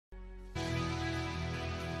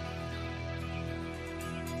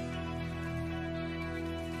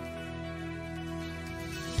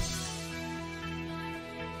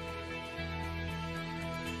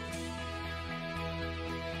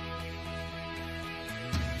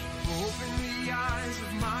Open the eyes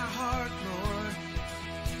of my heart, Lord.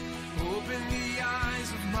 Open the eyes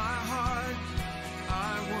of my heart.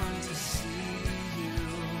 I want to see you.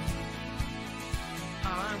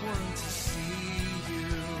 I want to see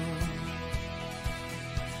you.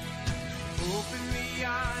 Open the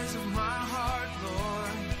eyes of my heart,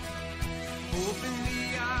 Lord. Open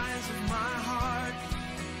the eyes of my heart.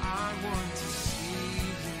 I want to see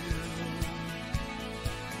you.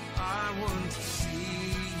 I want to see you.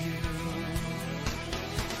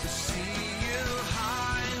 To see you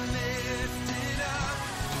high and lifted up,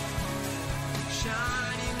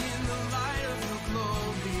 shining in the light of your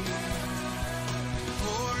glory.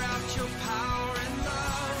 Pour out your power and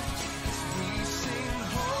love as we sing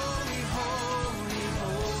holy, holy,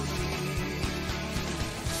 holy.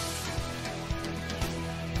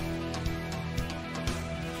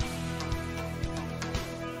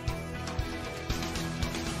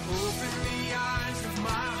 Open the eyes of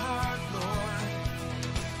my heart, Lord.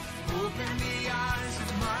 Open the eyes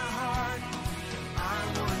of my heart. I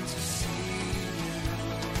want to see you.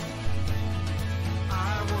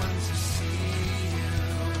 I want to see you.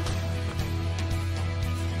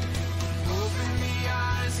 Open the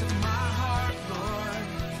eyes of my heart, Lord.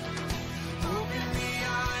 Open the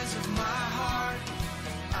eyes of my heart.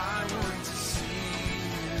 I want to see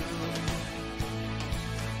you.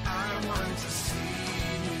 I want to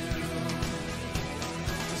see you.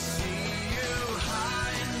 To see you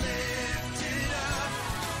high and lifted up,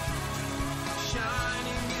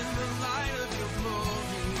 shining in the light of your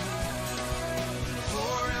glory.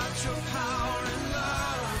 Pour out your power and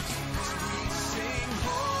love as we sing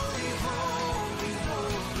holy, holy,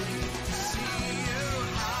 holy. To see you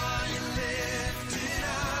high and lifted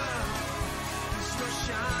up, as you're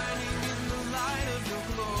shining in the light of your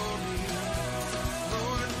glory.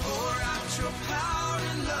 Lord, pour out your power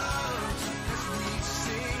and love as we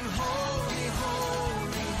sing holy,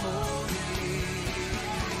 holy, holy.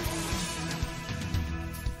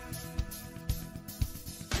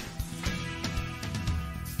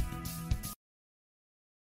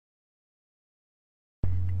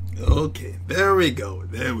 Okay, there we go.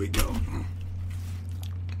 There we go.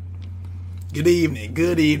 Good evening,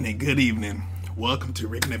 good evening, good evening. Welcome to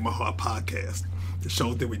Reconnect My Heart podcast, the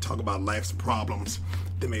show that we talk about life's problems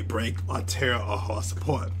that may break or tear our hearts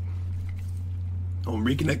apart. On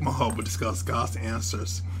Reconnect My Heart, we'll discuss God's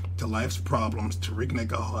answers to life's problems to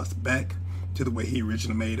reconnect our hearts back to the way He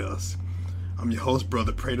originally made us. I'm your host,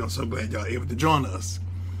 Brother Prater. I'm so glad y'all are able to join us.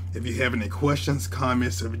 If you have any questions,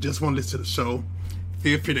 comments, or if you just want to listen to the show,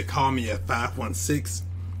 feel free to call me at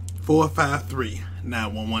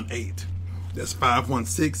 516-453-9118. That's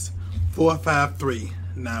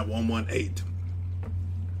 516-453-9118.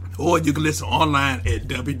 Or you can listen online at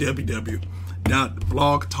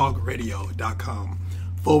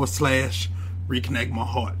www.blogtalkradio.com/Reconnect My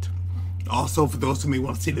Heart. Also, for those who may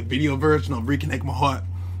want to see the video version of Reconnect My Heart,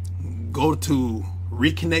 go to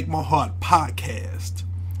Reconnect My Heart Podcast.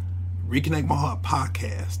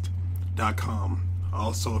 ReconnectMyHeartPodcast.com.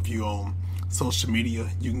 Also, if you're on social media,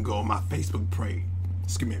 you can go on my Facebook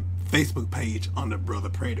page under Brother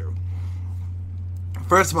Prater.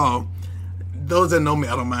 First of all, those that know me,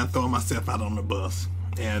 I don't mind throwing myself out on the bus.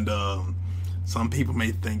 And some people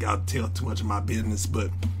may think I tell too much of my business, but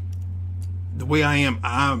the way I am,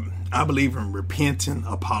 I believe in repenting,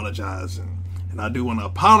 apologizing. And I do want to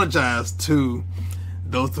apologize to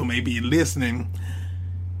those who may be listening.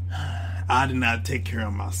 I did not take care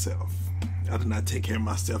of myself. I did not take care of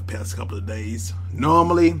myself past couple of days.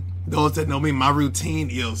 Normally, those that know me, my routine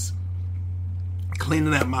is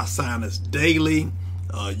cleaning out my sinus daily,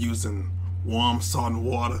 using warm salt and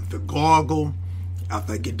water to gargle.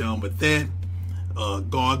 After I get done with that,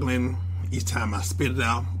 gargling each time I spit it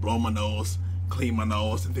out, blow my nose, clean my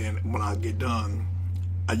nose, and then when I get done,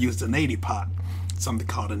 I use the neti pot, something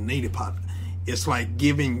called a neti pot. It's like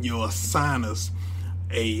giving your sinus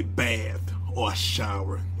a bath or a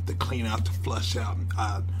shower to clean out, to flush out.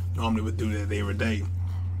 I normally would do that every day,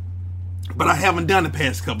 but I haven't done the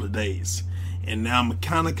past couple of days, and now I'm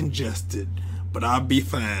kind of congested, but I'll be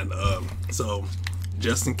fine. So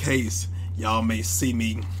just in case y'all may see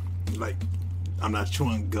me like I'm not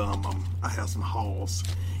chewing gum, I have some halls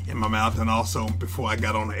in my mouth. And also, before I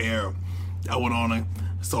got on the air, I went on and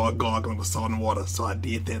started gargling with salt and water, so I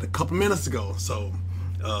did that a couple minutes ago. So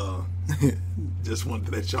just wanted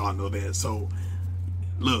to let y'all know that. So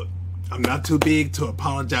look, I'm not too big to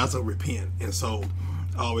apologize or repent, and so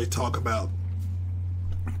I always talk about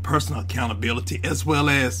personal accountability as well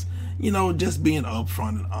as, just being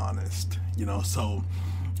upfront and honest, so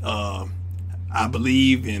I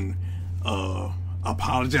believe in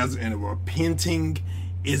apologizing and repenting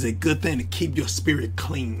is a good thing to keep your spirit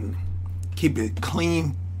clean. Keep it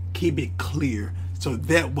clean, keep it clear. So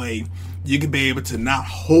that way you can be able to not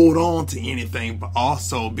hold on to anything, but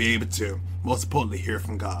also be able to, most importantly, hear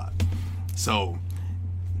from God. So,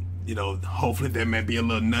 hopefully there may be a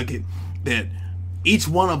little nugget that each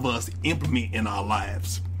one of us implement in our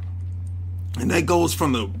lives. And that goes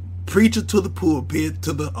from the preacher to the pulpit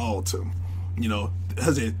to the altar.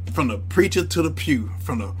 From the preacher to the pew,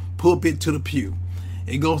 from the pulpit to the pew.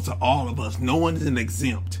 It goes to all of us. No one is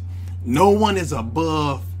exempt. No one is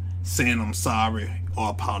above saying I'm sorry or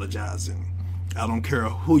apologizing. I don't care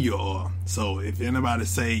who you are. So if anybody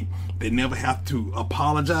say they never have to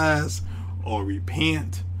apologize or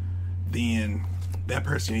repent, then that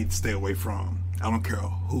person you need to stay away from. I don't care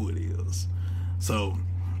who it is. So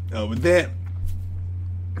with that,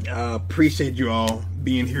 I appreciate you all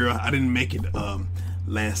being here. I didn't make it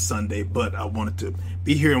last Sunday, but I wanted to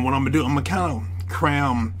be here. And what I'm going to do, I'm going to kind of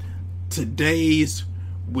cram today's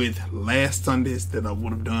with last Sunday's that I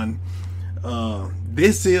would have done.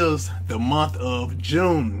 This is the month of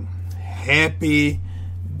June. Happy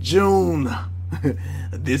June.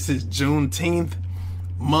 This is Juneteenth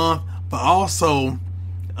month, but also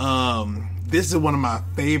this is one of my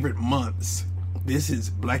favorite months. This is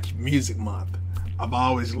Black Music Month. I've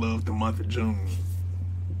always loved the month of June.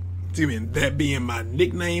 That being my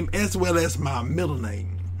nickname as well as my middle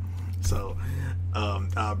name. So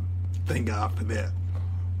I thank God for that.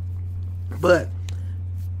 But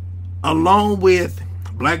along with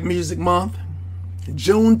Black Music Month,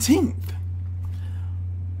 Juneteenth.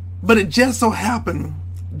 But it just so happened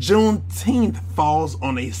Juneteenth falls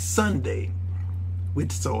on a Sunday,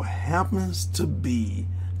 which so happens to be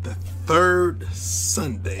the third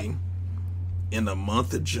Sunday in the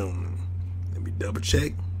month of June. Let me double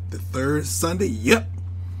check. The third Sunday? Yep.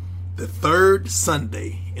 The third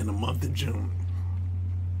Sunday in the month of June.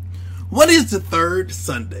 What is the third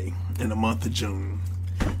Sunday in the month of June?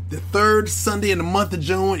 The third Sunday in the month of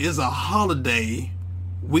June is a holiday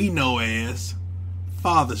we know as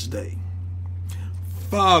Father's Day.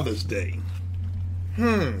 Father's Day.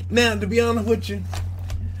 Now, to be honest with you,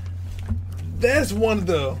 that's one of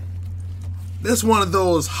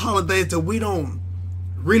those holidays that we don't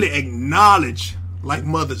really acknowledge like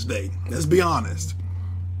Mother's Day. Let's be honest.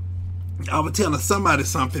 I was telling somebody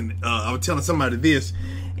something. I was telling somebody this,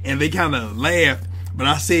 and they kind of laughed. But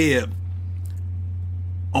I said,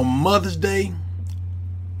 on Mother's Day,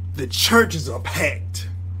 the churches are packed.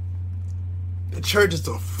 The churches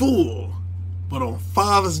are full. But on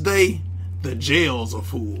Father's Day, the jails are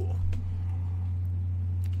full.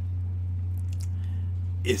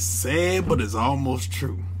 It's sad, but it's almost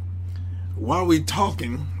true. While we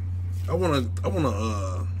talking, I wanna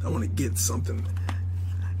get something.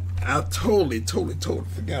 I totally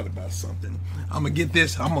forgot about something. I'm gonna get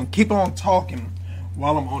this. I'm gonna keep on talking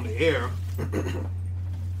while I'm on the air.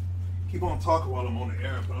 Keep on talking while I'm on the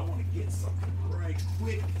air, but I want to get something right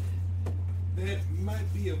quick that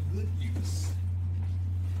might be of good use.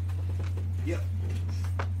 Yep.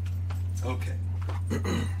 Okay.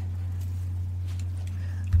 I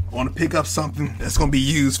want to pick up something that's going to be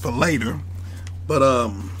used for later, but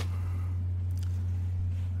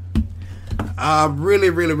I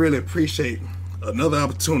really appreciate another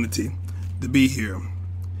opportunity to be here.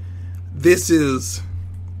 This is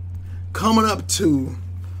coming up to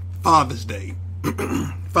Father's Day.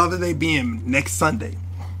 Father's Day being next Sunday.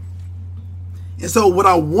 And so what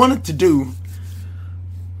I wanted to do,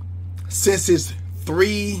 since it's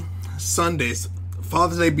 3 Sundays,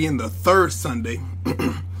 Father's Day being the third Sunday,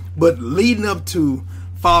 but leading up to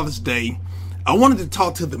Father's Day, I wanted to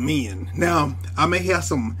talk to the men. Now, I may have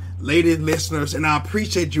some lady listeners, and I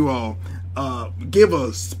appreciate you all. Give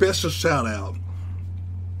a special shout out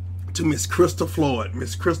to Miss Crystal Floyd.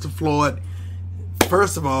 Miss Crystal Floyd,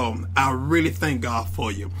 first of all, I really thank God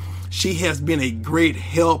for you. She has been a great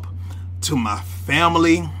help to my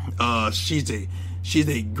family. She's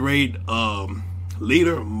a great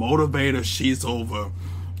leader, motivator. She's over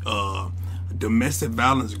a domestic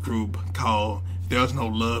violence group called There's No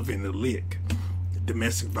Love in the Lick.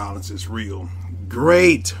 Domestic violence is real.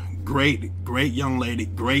 Great young lady,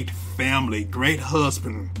 great family, great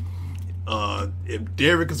husband. If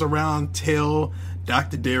Derek is around, tell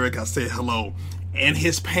Dr. Derek I said hello. And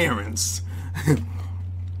his parents.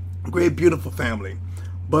 Great, beautiful family.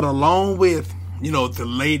 But along with,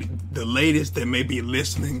 the ladies that may be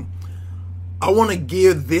listening, I want to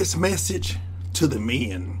give this message to the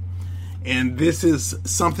men. And this is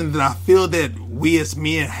something that I feel that we as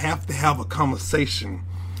men have to have a conversation.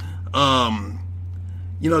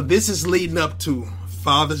 This is leading up to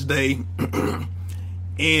Father's Day.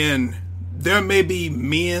 And there may be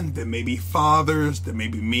men, there may be fathers, there may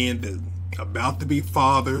be men that are about to be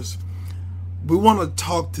fathers. We want to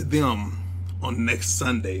talk to them on next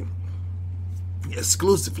Sunday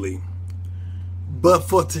exclusively. But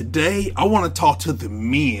for today, I want to talk to the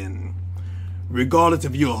men. Regardless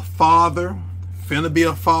if you're a father, finna be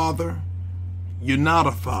a father, you're not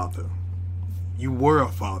a father. You were a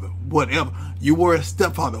father, whatever. You were a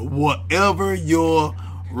stepfather, whatever your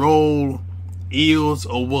role is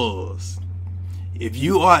or was. If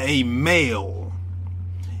you are a male,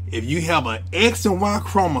 if you have an X and Y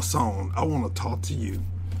chromosome, I want to talk to you.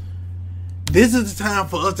 This is the time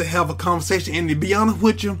for us to have a conversation. And to be honest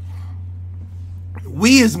with you,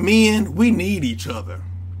 we as men, we need each other.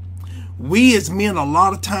 We as men, a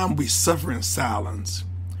lot of time we suffer in silence.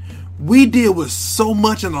 We deal with so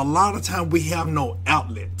much, and a lot of time we have no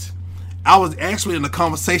outlet. I was actually in a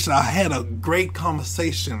conversation. I had a great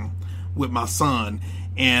conversation with my son,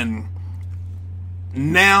 and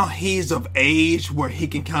now he's of age where he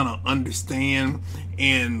can kind of understand.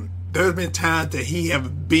 And there's been times that he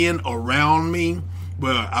have been around me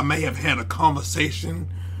where I may have had a conversation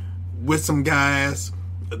with some guys.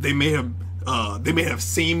 They may have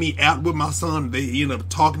seen me out with my son. They end up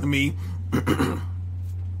talking to me.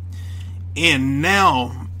 And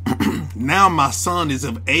now my son is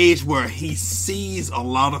of age where he sees a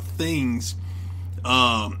lot of things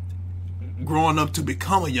growing up to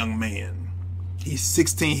become a young man. He's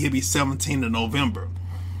 16, he'll be 17 in November.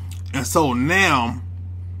 And so now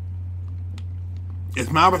it's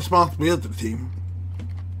my responsibility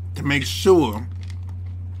to make sure,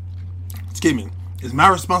 it's my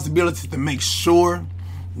responsibility to make sure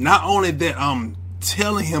not only that I'm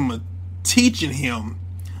telling him and teaching him,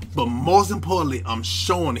 but most importantly, I'm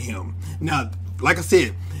showing him. Now, like I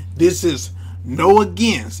said, this is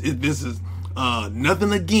this is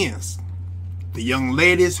nothing against the young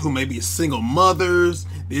ladies who may be single mothers.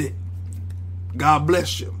 God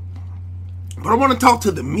bless you. But I want to talk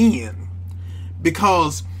to the men,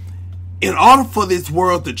 because in order for this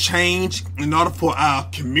world to change, in order for our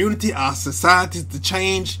community, our societies to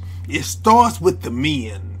change, it starts with the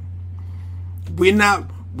men. We're not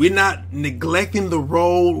neglecting the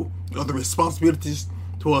role or the responsibilities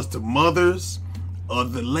towards the mothers or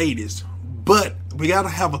the ladies, but we got to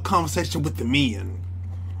have a conversation with the men.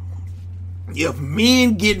 If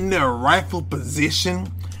men get in their rightful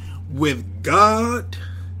position with God,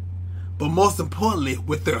 but most importantly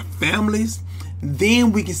with their families,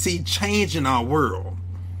 then we can see change in our world.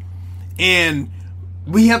 And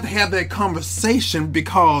we have to have that conversation,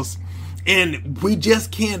 and we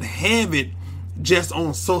just can't have it just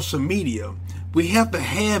on social media. We have to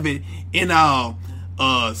have it in our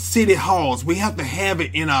city halls. We have to have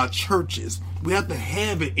it in our churches. We have to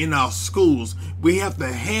have it in our schools. We have to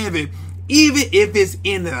have it even if it's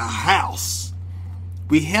in a house.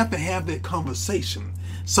 We have to have that conversation.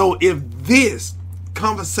 So if this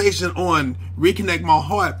conversation on Reconnect My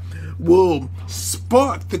Heart will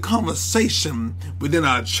spark the conversation within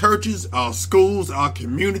our churches, our schools, our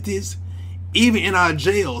communities, even in our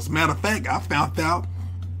jails. Matter of fact, I found out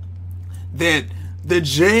that the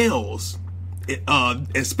jails,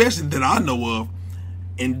 especially that I know of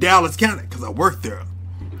in Dallas County, because I work there,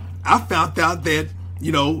 I found out that,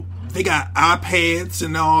 they got iPads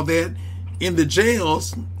and all that in the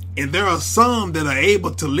jails, and there are some that are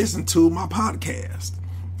able to listen to my podcast.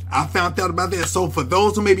 I found out about that. So for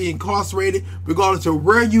those who may be incarcerated, regardless of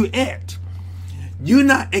where you at, you're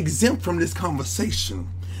not exempt from this conversation.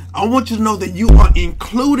 I want you to know that you are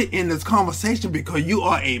included in this conversation because you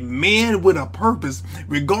are a man with a purpose,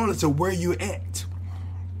 regardless of where you're at.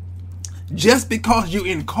 Just because you're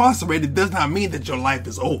incarcerated does not mean that your life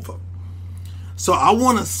is over. So I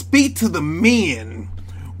want to speak to the men,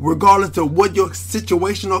 regardless of what your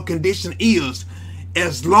situation or condition is.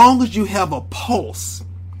 As long as you have a pulse,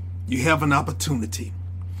 you have an opportunity.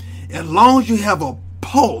 As long as you have a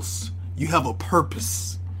pulse, you have a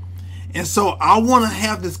purpose. And so I want to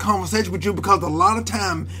have this conversation with you because a lot of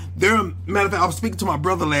time, matter of fact, I was speaking to my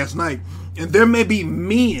brother last night, and there may be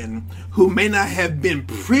men who may not have been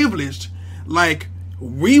privileged like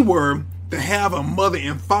we were to have a mother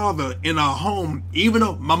and father in our home, even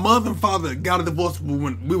though my mother and father got a divorce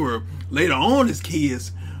when we were later on as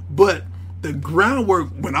kids. But the groundwork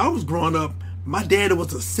when I was growing up, my daddy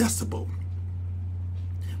was accessible.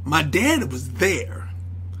 My daddy was there.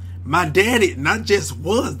 My daddy not just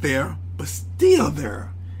was there, but still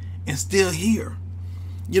there and still here.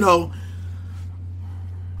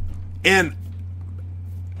 And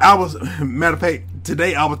I was, matter of fact,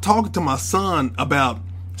 today I was talking to my son about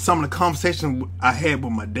some of the conversation I had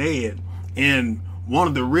with my dad. And one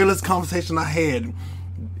of the realest conversations I had,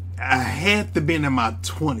 I had to be in my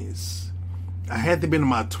 20s.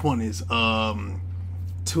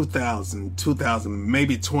 2000,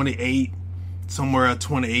 maybe 28, somewhere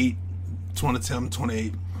 28, 27,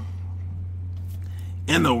 28.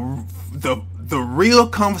 And the real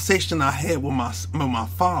conversation I had with my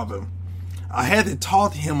father, I had to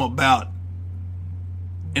talk to him about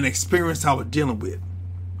an experience I was dealing with.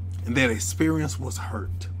 And that experience was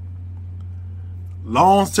hurt.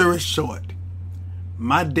 Long story short,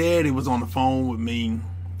 my daddy was on the phone with me,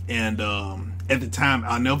 and at the time,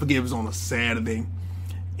 I'll never forget, it was on a Saturday,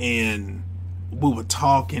 and we were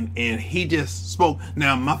talking, and he just spoke.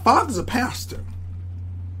 Now, my father's a pastor.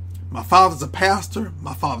 My father's a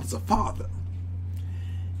father.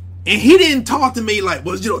 And he didn't talk to me like,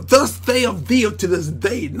 well, thus saith thee to this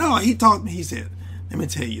day. No, he talked to me, he said, let me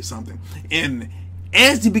tell you something. And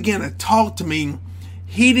as he began to talk to me,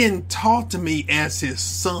 he didn't talk to me as his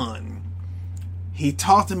son. He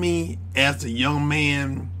talked to me as a young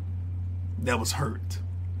man that was hurt.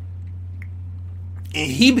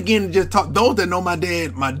 And he began to just talk. Those that know my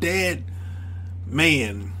dad,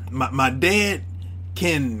 man, my dad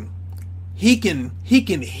can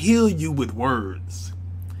heal you with words.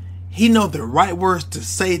 He knows the right words to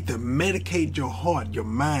say to medicate your heart, your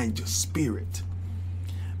mind, your spirit.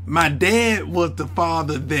 My dad was the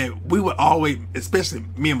father that we would always, especially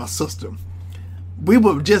me and my sister, we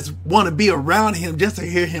would just want to be around him just to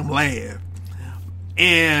hear him laugh.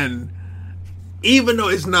 And even though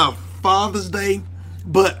it's not Father's Day,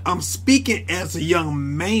 but I'm speaking as a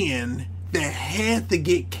young man that had to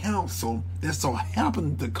get counsel that so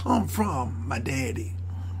happened to come from my daddy.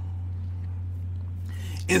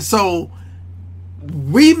 And so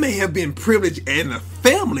we may have been privileged in a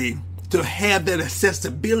family to have that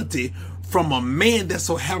accessibility from a man that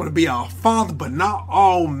so happened to be our father, but not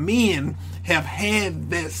all men have had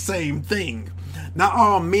that same thing. Not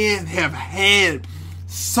all men have had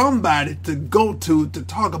somebody to go to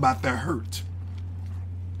talk about their hurt.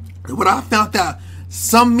 And what I found out,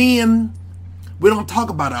 some men, we don't talk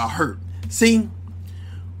about our hurt. See,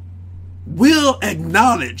 we'll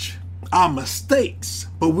acknowledge our mistakes,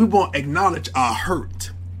 but we won't acknowledge our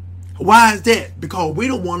hurt. Why is that? Because we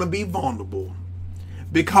don't want to be vulnerable.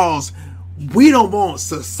 Because we don't want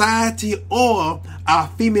society or our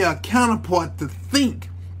female counterpart to think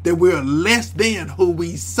that we're less than who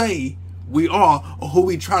we say we are or who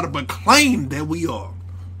we try to proclaim that we are.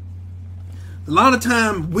 A lot of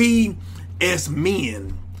times we as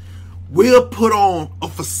men, we'll put on a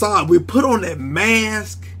facade, we'll put on that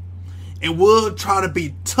mask, and we'll try to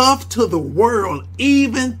be tough to the world,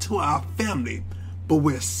 even to our family, but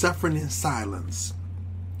we're suffering in silence.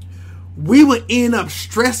 We will end up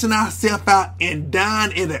stressing ourselves out and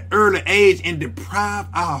dying at an early age and deprive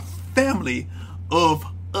our family of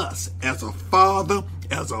us as a father,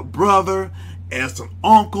 as a brother, as an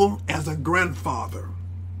uncle, as a grandfather.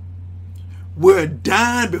 We're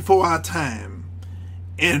dying before our time.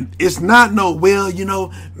 And it's not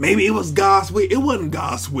maybe it was God's will. It wasn't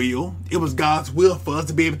God's will. It was God's will for us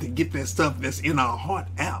to be able to get that stuff that's in our heart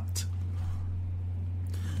out.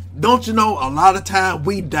 Don't you know, a lot of time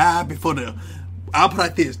we die before I'll put it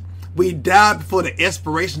like this, we die before the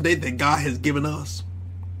expiration date that God has given us.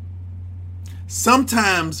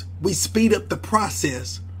 Sometimes we speed up the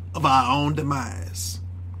process of our own demise.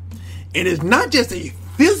 And it's not just a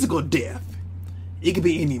physical death. It can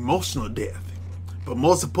be an emotional death. But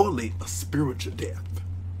most importantly, a spiritual death.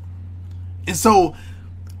 And so,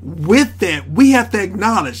 with that, we have to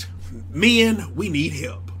acknowledge, men, we need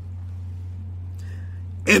help.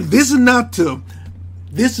 And this is not to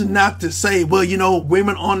say,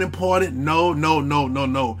 women aren't important.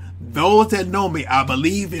 No. Those that know me, I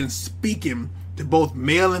believe in speaking to both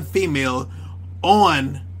male and female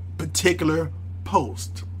on particular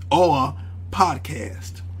post or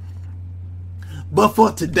podcast. But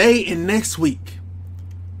for today and next week,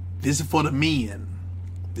 this is for the men.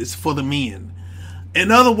 This is for the men.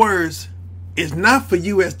 In other words, it's not for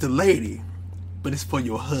you as the lady, but it's for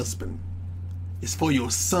your husband. It's for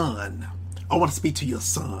your son. I want to speak to your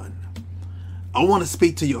son. I want to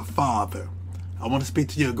speak to your father. I want to speak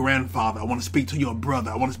to your grandfather. I want to speak to your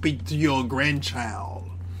brother. I want to speak to your grandchild.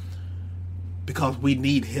 Because we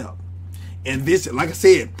need help. And this, like I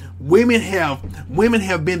said, women have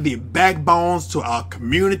been the backbones to our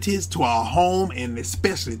communities, to our home, and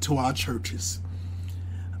especially to our churches.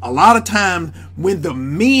 A lot of times when the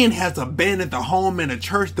men has abandoned the home and the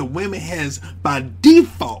church, the women has by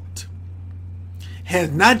default has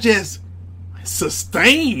not just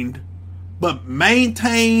sustained, but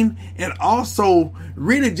maintained, and also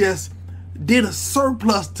really just did a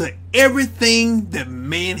surplus to everything that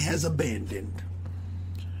man has abandoned.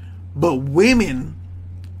 But women,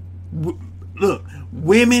 look,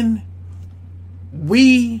 women,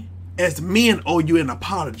 we as men owe you an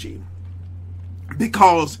apology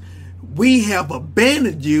because we have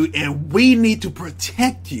abandoned you and we need to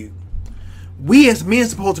protect you. We as men are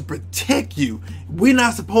supposed to protect you. We're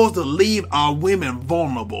not supposed to leave our women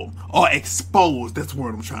vulnerable or exposed. That's the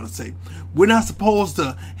word I'm trying to say. We're not supposed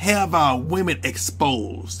to have our women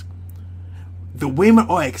exposed. The women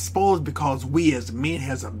are exposed because we as men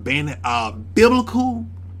has abandoned our biblical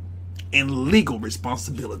and legal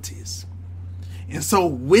responsibilities. And so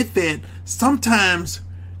with that, sometimes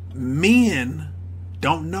men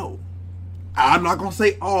don't know. I'm not going to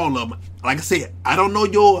say all of them. Like I said, I don't know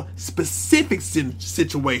your specific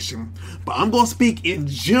situation, but I'm going to speak in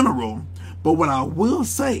general. But what I will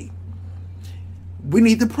say, we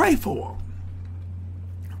need to pray for them.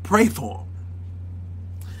 Pray for them.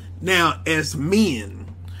 Now, as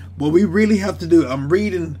men, what we really have to do, I'm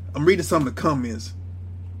reading some of the comments.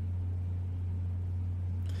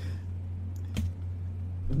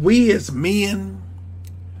 We as men,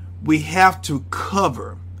 we have to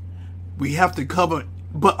cover. We have to cover,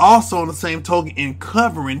 but also on the same token, in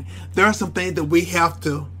covering, there are some things that we have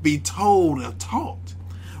to be told or taught.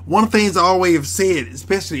 One of the things I always have said,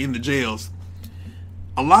 especially in the jails,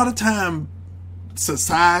 a lot of time,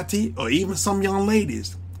 society or even some young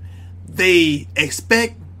ladies, they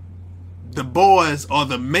expect the boys or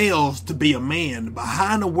the males to be a man. But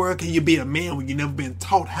how in the world can you be a man when you've never been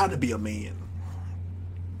taught how to be a man?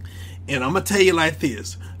 And I'm going to tell you like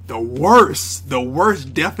this. The worst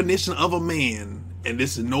definition of a man, and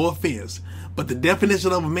this is no offense, but the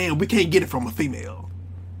definition of a man, we can't get it from a female.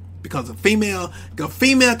 Because a female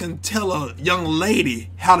can tell a young lady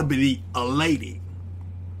how to be a lady.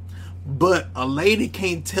 But a lady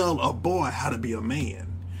can't tell a boy how to be a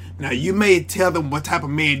man. Now, you may tell them what type of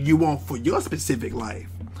man you want for your specific life.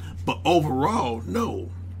 But overall, no.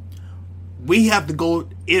 We have to go,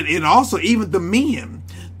 and also even the men.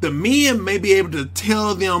 The men may be able to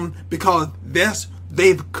tell them because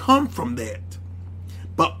they've come from that.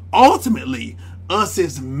 But ultimately, us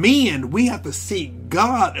as men, we have to seek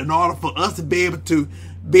God in order for us to be able to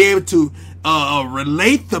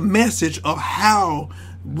relate the message of how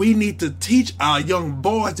we need to teach our young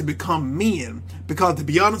boys to become men. Because to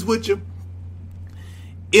be honest with you,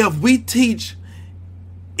 if we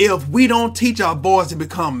don't teach our boys to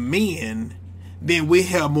become men, then we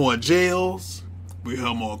have more jails, we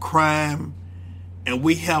have more crime, and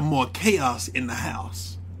we have more chaos in the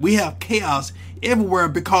house. We have chaos everywhere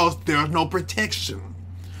because there's no protection.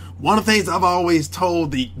 One of the things I've always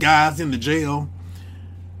told the guys in the jail,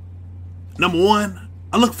 number one,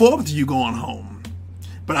 I look forward to you going home.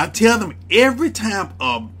 But I tell them every time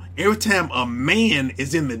a man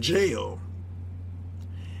is in the jail,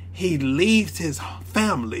 he leaves his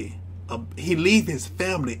family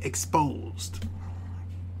exposed.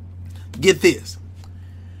 Get this.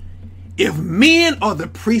 If men are the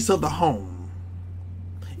priests of the home,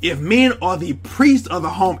 if men are the priests of the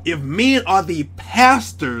home, if men are the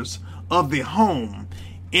pastors of the home,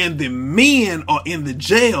 and the men are in the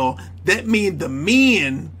jail, that means the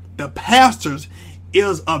men, the pastors,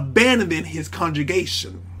 is abandoning his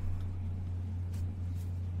congregation.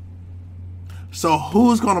 So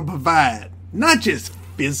who's going to provide not just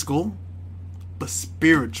physical, but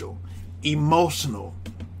spiritual, emotional?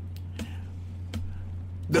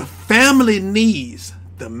 The family needs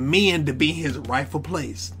the men to be in his rightful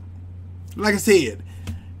place. Like I said,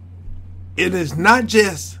 it is not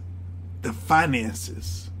just the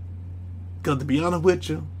finances. Because to be honest with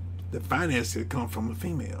you, the finances come from a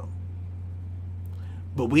female.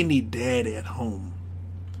 But we need dad at home.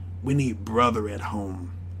 We need brother at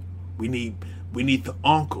home. We need the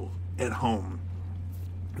uncle at home.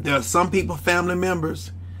 There are some people, family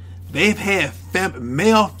members, they've had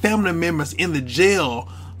male family members in the jail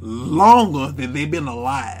longer than they've been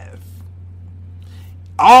alive.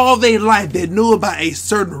 All their life they knew about a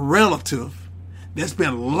certain relative that's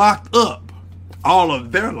been locked up all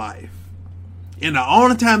of their life. And the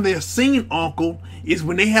only time they've seen uncle is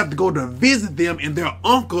when they have to go to visit them and their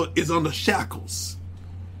uncle is under shackles.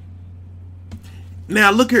 Now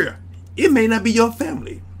look here. It may not be your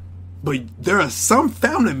family, but there is some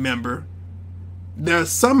family member,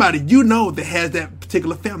 there's somebody you know that has that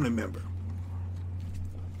particular family member.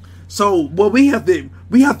 So what we have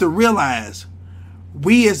to realize,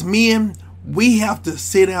 we as men, we have to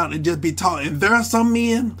sit down and just be taught. And there are some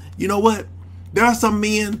men, you know what? There are some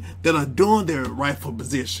men that are doing their rightful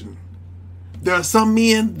position. There are some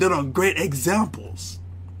men that are great examples.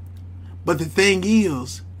 But the thing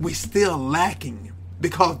is, we're still lacking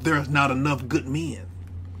because there's not enough good men.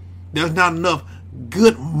 There's not enough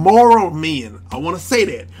good moral men. I want to say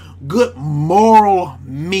that. Good moral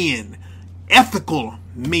men. Ethical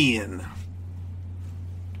men.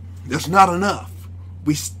 That's not enough.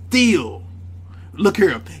 We still, look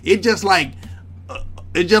here, it's just like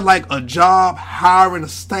a job hiring a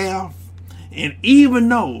staff, and even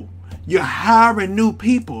though you're hiring new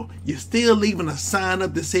people, you're still leaving a sign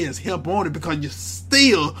up that says help wanted because you're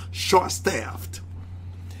still short-staffed.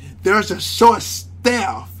 There's a short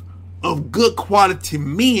staff of good quality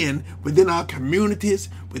men within our communities,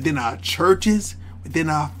 within our churches, within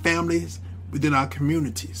our families, within our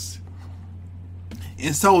communities.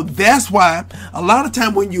 And so that's why a lot of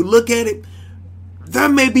time when you look at it, there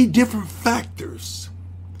may be different factors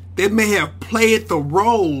that may have played the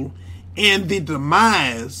role in the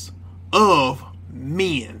demise of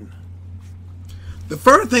men. The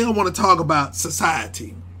first thing I want to talk about,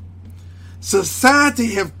 society.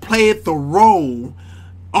 Society have played the role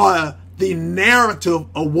or the narrative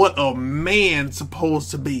of what a man's supposed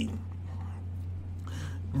to be.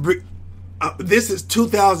 This is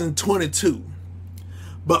 2022.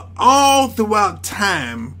 But all throughout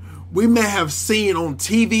time, we may have seen on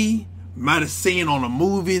TV, might have seen on the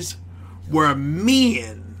movies, where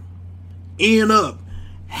men end up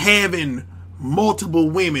having multiple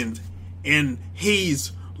women, and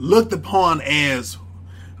he's looked upon as,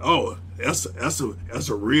 oh, that's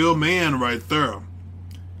a real man right there.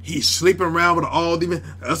 He's sleeping around with all these men.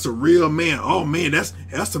 That's a real man. Oh man,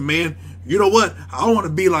 that's a man. You know what? I want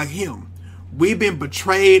to be like him. We've been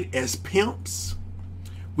betrayed as pimps.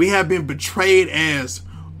 We have been betrayed as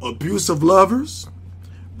abusive lovers.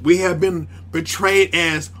 We have been betrayed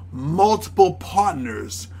as multiple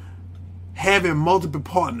partners, having multiple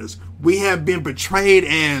partners. We have been betrayed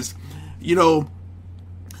as,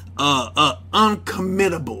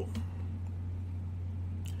 uncommittable.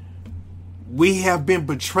 We have been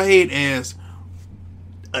betrayed as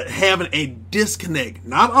having a disconnect.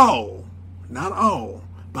 Not all,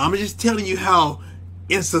 but I'm just telling you how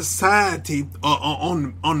in society,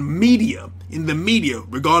 on media, in the media,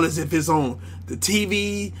 regardless if it's on the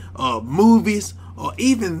TV, movies, or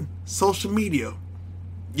even social media,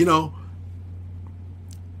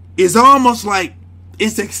 it's almost like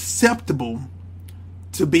it's acceptable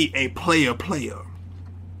to be a player.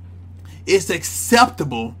 It's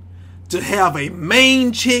acceptable to have a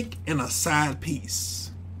main chick and a side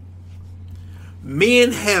piece.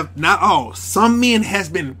 Men have, not all, some men has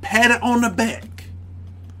been patted on the back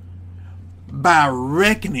by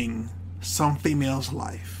reckoning some female's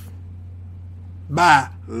life, by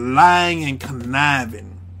lying and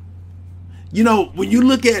conniving. When you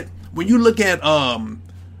look at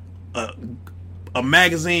a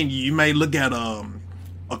magazine, you may look at a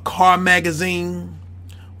car magazine.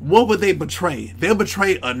 What would they portray? They'll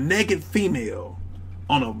portray a naked female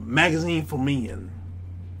on a magazine for men.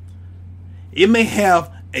 It may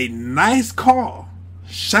have a nice car,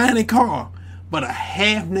 shiny car, but a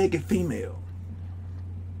half-naked female.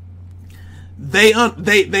 They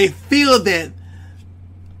feel that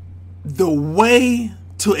the way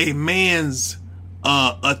to a man's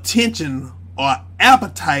attention or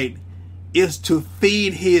appetite is to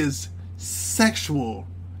feed his sexual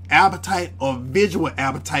appetite or visual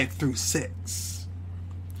appetite through sex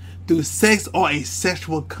or a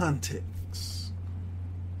sexual context.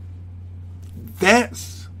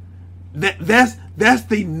 That's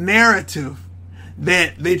the narrative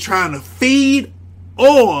that they're trying to feed,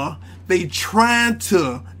 or they trying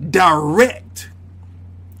to direct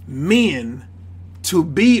men to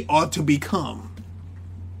be or to become.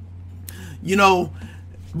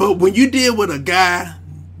 But when you deal with a guy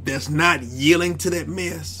that's not yielding to that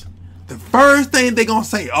mess, the first thing they're gonna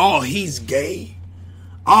say, oh, he's gay.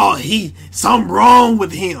 Oh, something wrong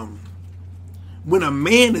with him. When a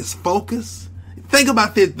man is focused, think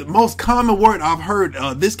about this. The most common word I've heard,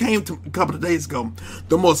 this came to a couple of days ago.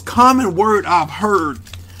 The most common word I've heard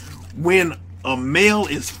when a male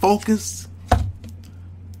is focused,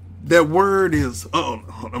 that word is, I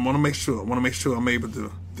want to make sure I'm able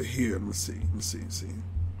to hear. Let me see.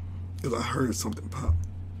 Because I heard something pop.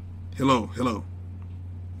 Hello.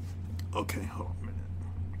 Okay, hold on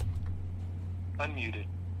a minute. Unmuted.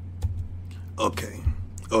 Okay.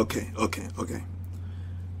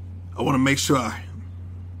 I want to make sure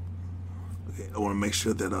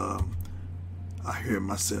that I hear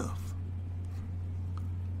myself.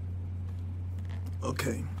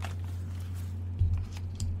 Okay.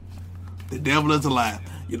 The devil is a lie.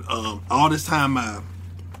 All this time my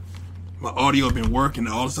audio had been working,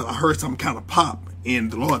 and all of a sudden I heard something kind of pop,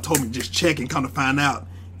 and the Lord told me just check and kind of find out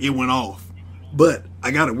it went off. But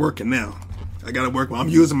I got it working now. I'm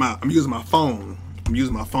using my phone. I'm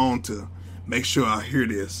using my phone to make sure I hear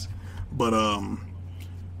this. But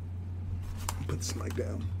put this mic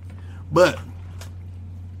down. But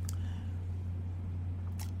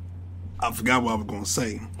I forgot what I was going to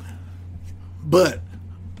say. But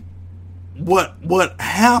what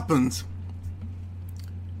happens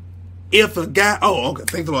if a guy? Oh, okay.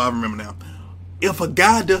 Thank the Lord, I remember now. If a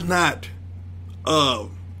guy does not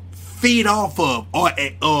feed off of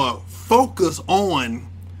or focus on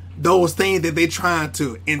those things that they're trying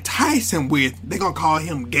to entice him with, they're gonna call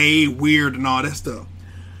him gay, weird, and all that stuff.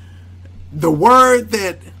 The word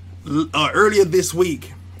that earlier this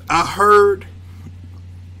week I heard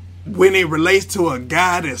when it relates to a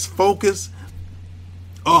guy that's focused,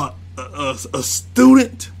 or a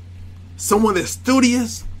student, someone that's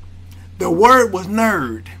studious, the word was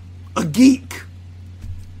nerd, a geek.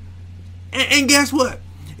 And guess what?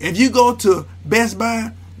 If you go to Best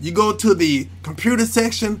Buy, you go to the computer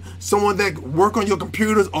section, someone that work on your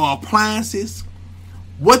computers or appliances,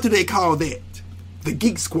 what do they call that? The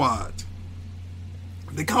Geek Squad.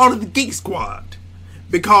 They call it the Geek Squad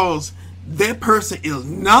because that person is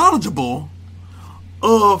knowledgeable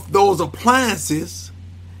of those appliances,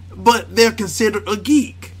 but they're considered a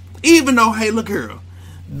geek. Even though, hey, look here,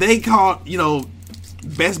 they call,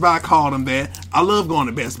 Best Buy called them that. I love going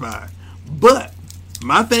to Best Buy. But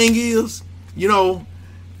my thing is,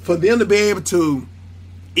 for them to be able to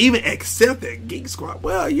even accept that Geek Squad,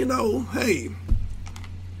 well, hey,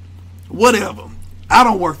 whatever. I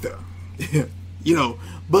don't work there.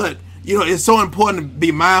 But, it's so important to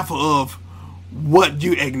be mindful of what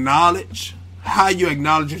you acknowledge, how you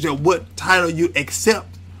acknowledge yourself, what title you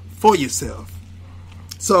accept for yourself.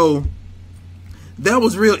 So that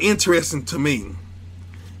was real interesting to me,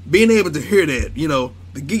 being able to hear that,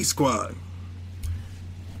 the Geek Squad.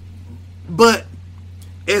 But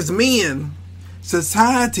as men,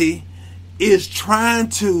 society is trying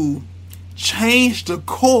to change the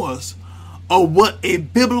course of what a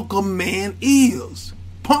biblical man is.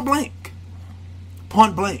 Point blank.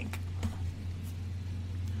 Point blank.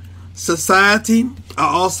 Society,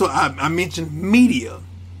 I mentioned media.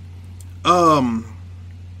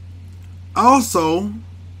 Also,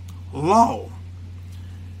 law.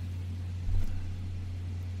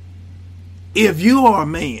 If you are a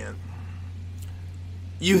man,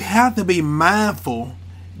 you have to be mindful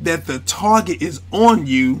that the target is on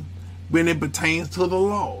you when it pertains to the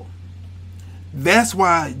law. That's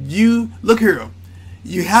why look here,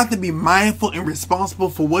 you have to be mindful and responsible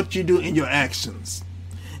for what you do in your actions.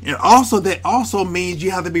 And also that also means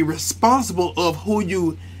you have to be responsible of who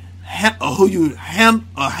you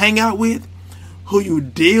hang out with, who you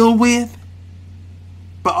deal with,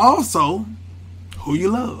 but also who you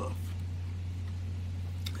love.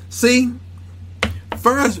 See,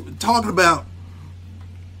 first talking about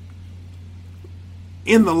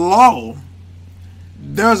in the law,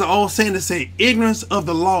 there's an old saying that say ignorance of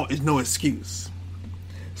the law is no excuse.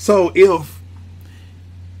 So if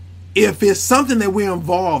it's something that we're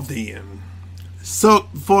involved in, so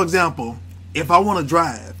for example, if I want to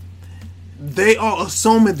drive, they are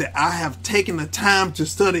assuming that I have taken the time to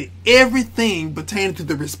study everything pertaining to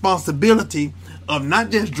the responsibility of not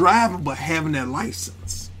just driving but having that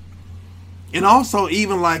license. And also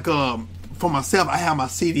even like for myself, I have my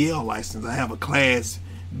CDL license. I have a Class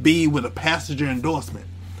B with a passenger endorsement,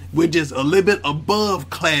 which is a little bit above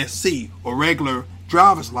Class C or regular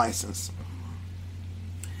driver's license.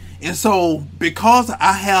 And so because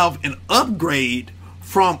I have an upgrade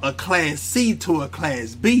from a Class C to a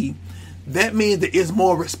Class B, that means there is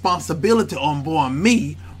more responsibility on board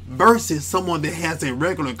me versus someone that has a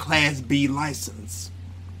regular Class B license.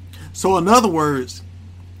 So in other words,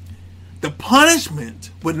 the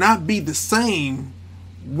punishment would not be the same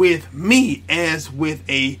with me as with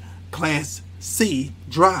a Class C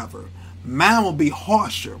driver. Mine will be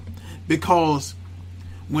harsher because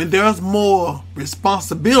when there's more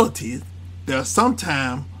responsibilities, there's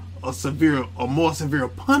sometimes a more severe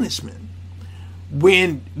punishment.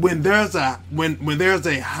 When there's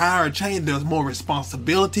a higher change, there's more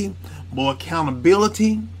responsibility, more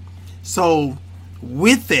accountability. So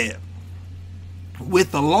with that,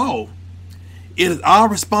 with the law, it is our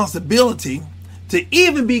responsibility to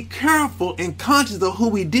even be careful and conscious of who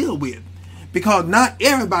we deal with, because not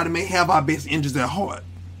everybody may have our best interests at heart.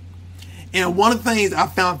 And one of the things I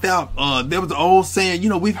found out, there was an old saying,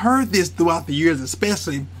 we've heard this throughout the years,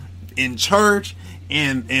 especially in church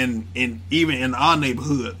and even in our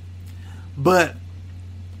neighborhood. But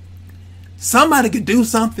somebody could do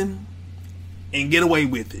something and get away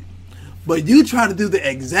with it. But you try to do the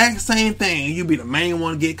exact same thing and you be the main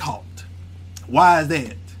one to get caught. Why is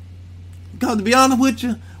that? Because to be honest with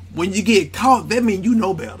you, when you get caught, that means you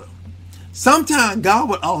know better. Sometimes God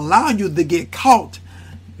will allow you to get caught,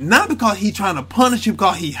 not because He's trying to punish you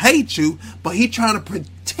because He hates you, but He's trying to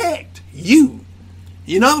protect you.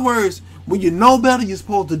 In other words, when you know better, you're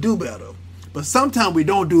supposed to do better. But sometimes we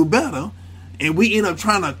don't do better, and we end up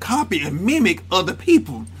trying to copy and mimic other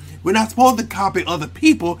people. We're not supposed to copy other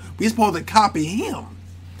people. We're supposed to copy Him.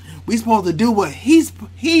 We're supposed to do what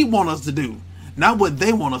He wants us to do, not what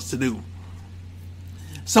they want us to do.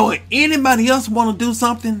 So if anybody else want to do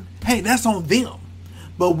something, hey, that's on them.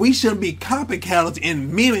 But we shouldn't be copycatters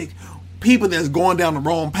and mimic people that's going down the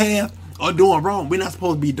wrong path or doing wrong. We're not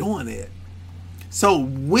supposed to be doing that. So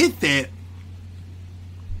with that,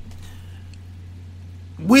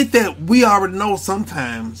 we already know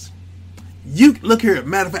sometimes. You look here.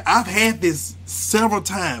 Matter of fact, I've had this several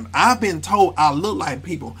times. I've been told I look like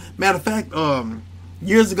people. Matter of fact,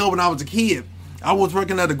 years ago when I was a kid, I was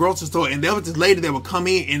working at a grocery store, and there was this lady that would come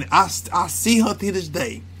in, and I see her to this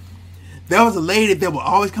day. There was a lady that would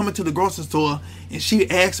always come into the grocery store, and she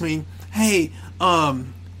asked me, "Hey,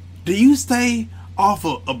 do you stay off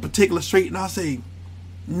of a particular street?" And I say,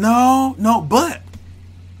 "No, but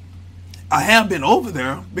I have been over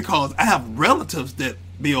there because I have relatives that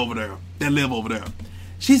be over there, that live over there."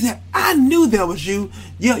 She said, "I knew that was you.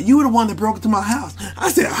 Yeah, you were the one that broke into my house." I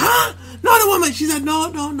said, "Huh? No, the woman." She said, No,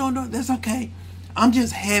 that's okay. I'm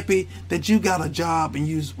just happy that you got a job and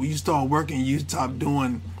you start working and you stop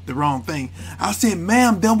doing the wrong thing." I said,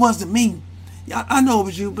 "Ma'am, that wasn't me. Yeah, I know it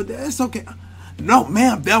was you, but that's okay." "No,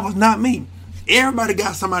 ma'am, that was not me." Everybody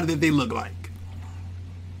got somebody that they look like.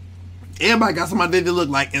 Everybody got somebody that they look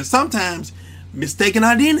like. And sometimes, mistaken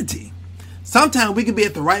identity. Sometimes we could be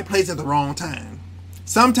at the right place at the wrong time.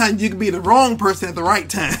 Sometimes you could be the wrong person at the right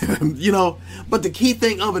time. But the key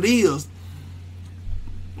thing of it is,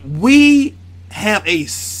 we have a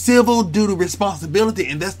civil duty responsibility,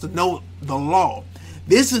 and that's to know the law.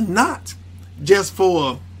 This is not just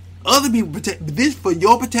for other people, this is for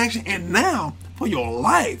your protection and now for your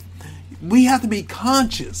life. We have to be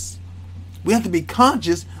conscious. We have to be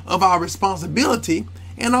conscious of our responsibility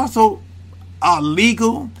and also our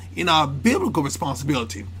legal and our biblical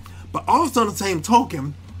responsibility. But also on the same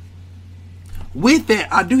token, with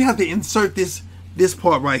that, I do have to insert this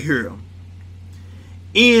part right here.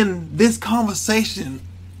 In this conversation,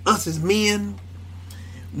 us as men,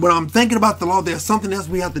 when I'm thinking about the law, there's something else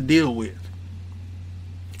we have to deal with.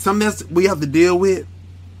 Something else we have to deal with.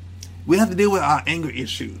 We have to deal with our anger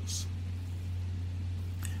issues.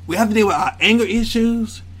 We have to deal with our anger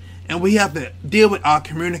issues, and we have to deal with our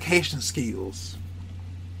communication skills.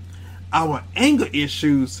 Our anger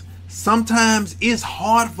issues, sometimes it's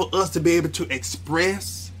hard for us to be able to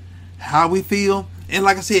express how we feel. And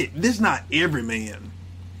like I said, this is not every man.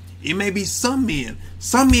 It may be some men.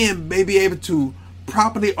 Some men may be able to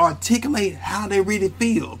properly articulate how they really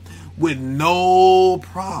feel with no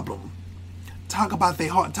problem. Talk about their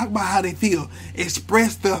heart. Talk about how they feel.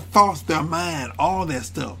 Express their thoughts, their mind, all that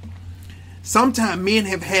stuff. Sometimes men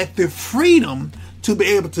have had the freedom to be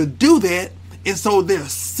able to do that, and so they're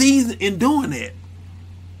seasoned in doing that.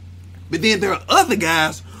 But then there are other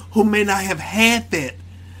guys who may not have had that.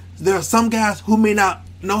 There are some guys who may not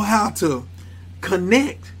know how to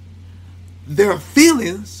connect their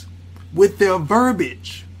feelings with their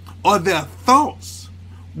verbiage or their thoughts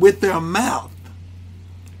with their mouth.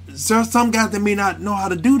 There are some guys that may not know how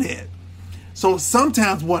to do that. So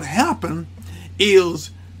sometimes what happens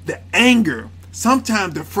is the anger,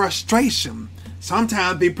 sometimes the frustration,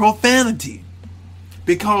 sometimes the profanity,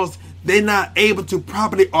 because they're not able to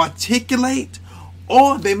properly articulate,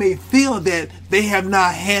 or they may feel that they have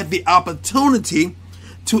not had the opportunity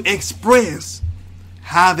to express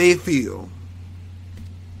how they feel.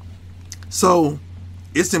 So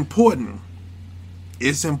it's important.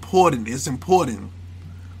 It's important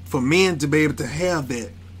for men to be able to have that.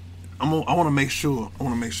 I want to make sure that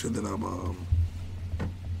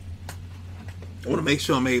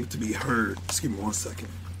I'm able to be heard. Just give me 1 second.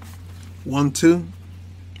 1, 2.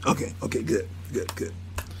 Okay, good. I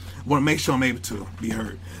want to make sure I'm able to be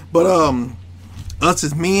heard. But us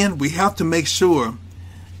as men, we have to make sure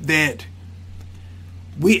that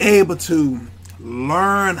we able to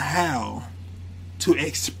learn how to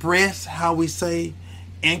express how we say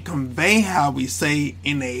and convey how we say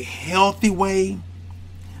in a healthy way,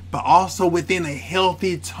 but also within a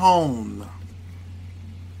healthy tone.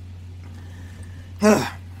 When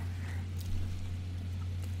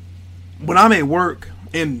I'm at work,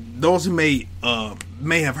 and those who may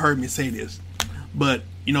have heard me say this, but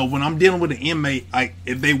when I'm dealing with an inmate,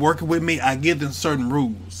 if they working with me, I give them certain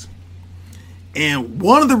rules. And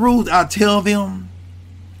one of the rules I tell them,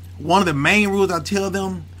 one of the main rules I tell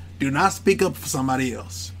them, do not speak up for somebody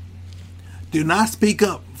else. Do not speak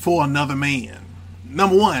up for another man.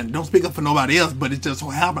 Number one, don't speak up for nobody else, but it just so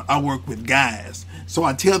happens I work with guys. So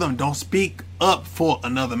I tell them, don't speak up for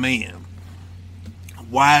another man.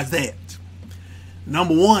 Why is that?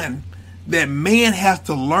 Number one, that man has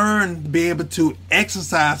to learn to be able to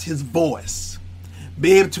exercise his voice.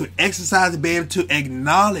 Be able to exercise it, be able to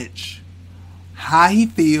acknowledge how he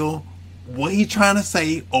feel, what he's trying to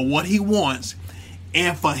say, or what he wants,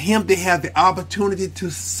 and for him to have the opportunity to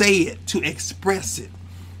say it, to express it.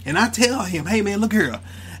 And I tell him, hey man, look here,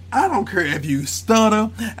 I don't care if you stutter,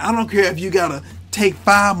 I don't care if you gotta take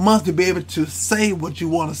 5 months to be able to say what you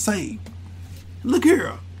want to say. Look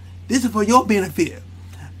here, this is for your benefit.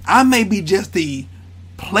 I may be just the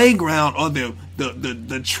playground or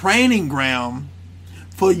the training ground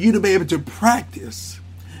for you to be able to practice.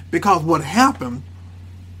 Because what happened,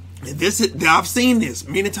 and I've seen this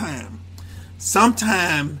many times.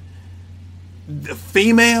 Sometimes the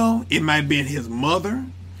female, it might be his mother,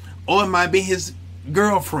 or it might be his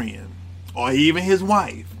girlfriend, or even his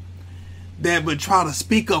wife, that would try to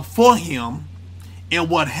speak up for him. And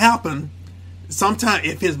what happened, sometimes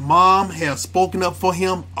if his mom has spoken up for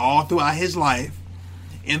him all throughout his life,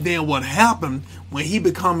 and then what happened when he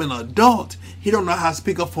become an adult, he don't know how to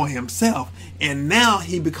speak up for himself, and now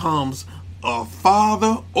he becomes a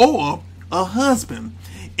father or a husband,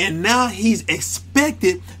 and now he's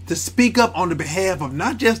expected to speak up on the behalf of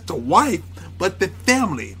not just the wife but the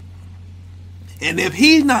family. And if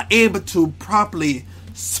he's not able to properly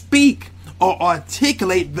speak or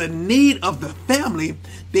articulate the need of the family,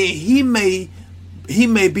 then he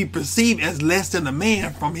may be perceived as less than a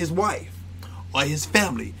man from his wife or his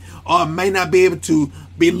family, or may not be able to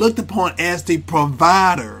be looked upon as the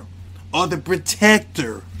provider or the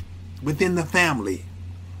protector within the family.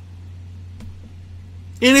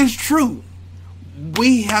 It is true.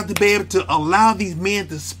 We have to be able to allow these men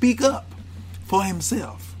to speak up for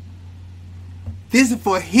himself. This is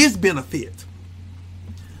for his benefit.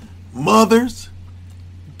 Mothers,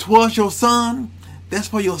 towards your son, that's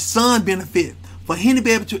for your son's benefit. For him to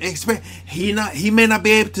be able to express, he may not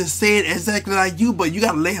be able to say it exactly like you, but you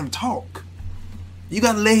gotta let him talk. You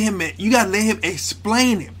gotta let him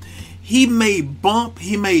explain it. He may bump,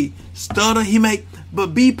 he may stutter, but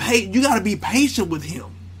be patient. You gotta be patient with him.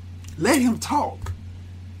 Let him talk.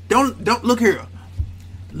 Don't look here.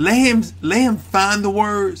 Let him find the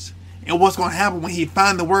words, and what's gonna happen when he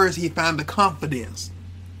find the words, he find the confidence.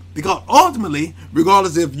 Because ultimately,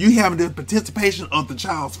 regardless if you have the participation of the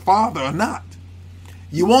child's father or not,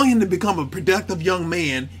 you want him to become a productive young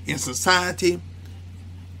man in society,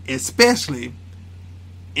 especially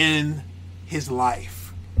in his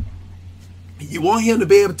life. You want him to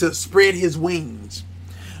be able to spread his wings.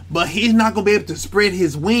 But he's not going to be able to spread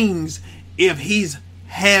his wings if he's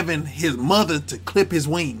having his mother to clip his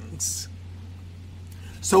wings.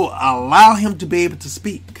 So allow him to be able to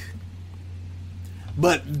speak.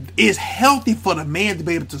 But it's healthy for the man to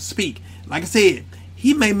be able to speak. Like I said,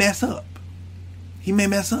 he may mess up.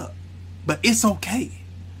 But it's okay.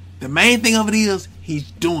 The main thing of it is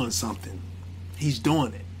he's doing something. He's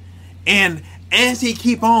doing it. And as he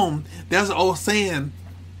keep on, there's an old saying.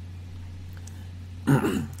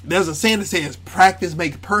 There's a saying that says practice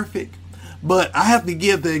makes perfect. But I have to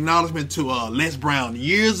give the acknowledgement to Les Brown.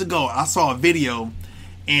 Years ago, I saw a video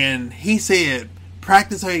and he said,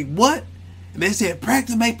 practice make what? And they said,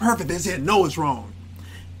 practice make perfect. They said, no, it's wrong.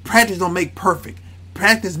 Practice don't make perfect.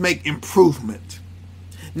 Practice make improvement.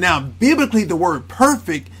 Now, biblically, the word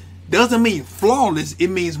perfect doesn't mean flawless. It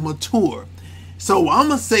means mature. So I'm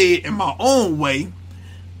going to say it in my own way.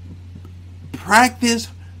 Practice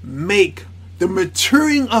make the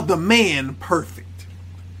maturing of the man perfect.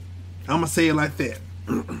 I'm going to say it like that.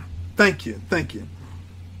 Thank you.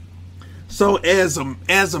 So as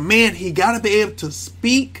a man, he got to be able to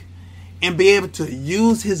speak and be able to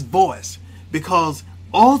use his voice. Because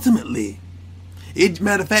ultimately,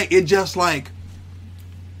 matter of fact, it's just like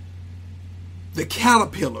the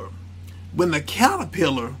caterpillar. When the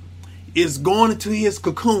caterpillar is going into his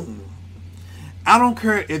cocoon, I don't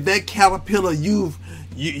care if that caterpillar you've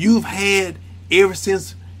had ever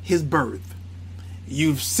since his birth.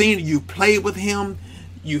 You've seen it, you played with him,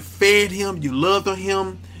 you fed him, you loved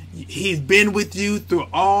him. He's been with you through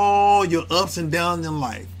all your ups and downs in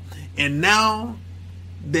life. And now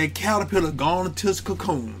that caterpillar gone into his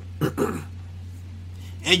cocoon.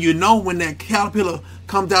 And you know when that caterpillar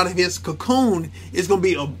comes out of his cocoon, it's going to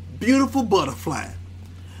be a beautiful butterfly.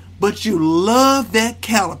 But you love that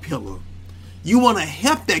caterpillar. You want to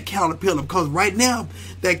help that caterpillar because right now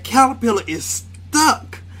that caterpillar is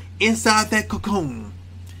stuck inside that cocoon.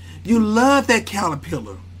 You love that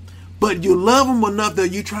caterpillar. but you love him enough that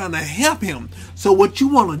you're trying to help him. So what you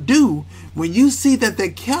want to do when you see that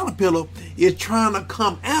caterpillar is trying to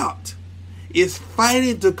come out, is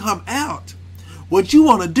fighting to come out, what you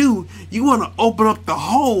want to do, you want to open up the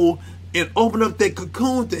hole and open up that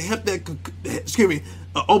cocoon to help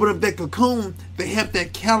open up that cocoon to help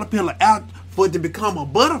that caterpillar out for it to become a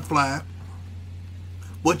butterfly.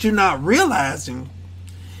 What you're not realizing,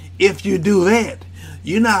 if you do that,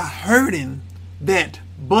 you're not hurting that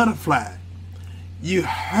butterfly. You're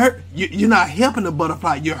not helping the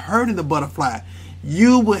butterfly, you're hurting the butterfly.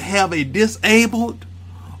 You will have a disabled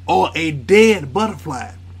or a dead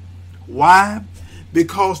butterfly. Why?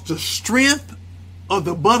 Because the strength of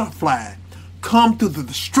the butterfly comes through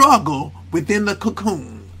the struggle within the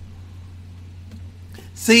cocoon.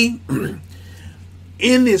 See,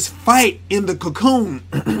 in this fight in the cocoon,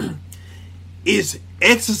 is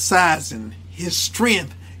exercising his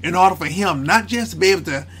strength in order for him not just to be able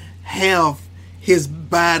to have his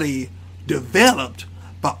body developed,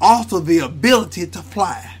 but also the ability to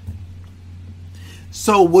fly.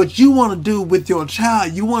 So what you want to do with your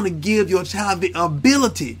child, you want to give your child the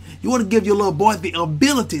ability. You want to give your little boy the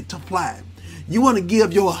ability to fly. You want to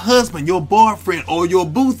give your husband, your boyfriend, or your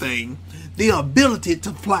boo thing the ability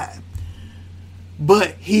to fly.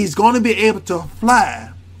 But he's going to be able to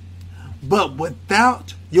fly, but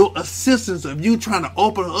without your assistance of you trying to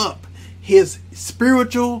open up his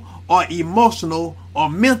spiritual or emotional or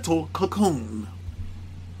mental cocoon.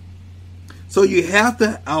 So you have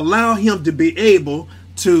to allow him to be able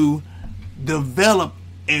to develop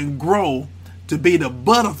and grow to be the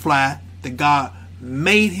butterfly that God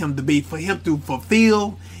made him to be, for him to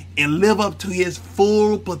fulfill and live up to his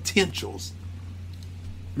full potentials.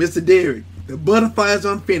 Mr. Derrick, the butterfly is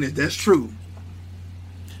unfinished. That's true.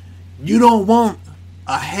 You don't want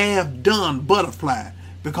a half-done butterfly,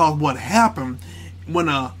 because what happens when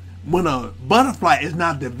a butterfly is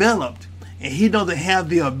not developed and he doesn't have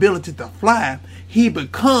the ability to fly, he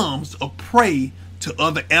becomes a prey to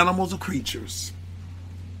other animals or creatures.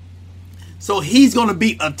 So he's going to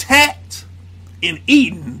be attacked and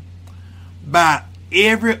eaten by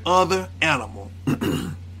every other animal.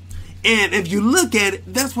 And if you look at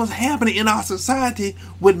it, that's what's happening in our society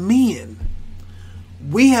with men.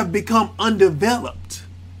 We have become undeveloped,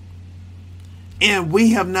 and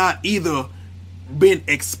we have not either been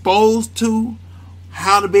exposed to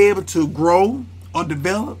how to be able to grow or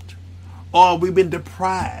develop, or we've been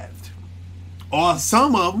deprived. Or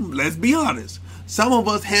some of them, let's be honest, some of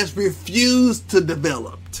us has refused to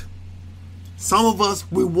develop. Some of us,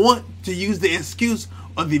 we want to use the excuse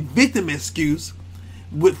or the victim excuse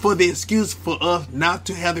for the excuse for us not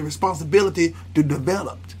to have the responsibility to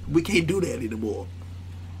develop. We can't do that anymore.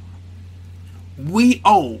 We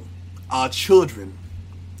owe our children,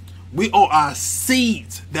 we owe our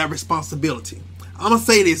seeds that responsibility. I'm going to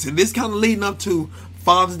say this, and this kind of leading up to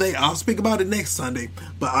Father's Day. I'll speak about it next Sunday,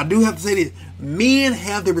 but I do have to say this. Men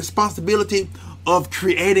have the responsibility of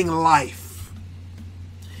creating life.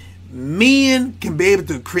 Men can be able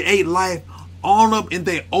to create life on up in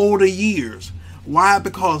their older years. Why?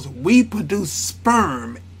 Because we produce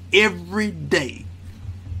sperm every day.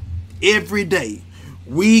 Every day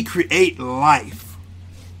we create life.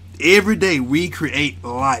 Every day we create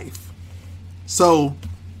life. So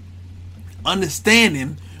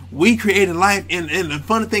understanding we created life, and the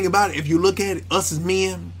funny thing about it, if you look at it, us as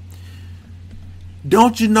men,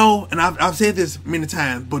 don't you know, and I've said this many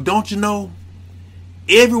times, but don't you know,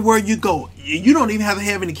 everywhere you go, you don't even have to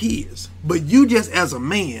have any kids, but you just as a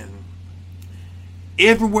man,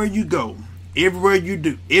 everywhere you go, everywhere you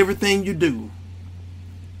do, everything you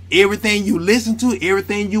listen to,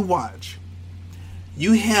 everything you watch,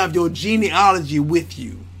 you have your genealogy with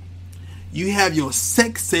you. You have your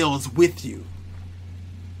sex cells with you.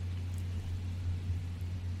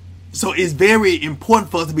 So it's very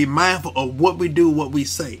important for us to be mindful of what we do, what we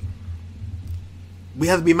say. We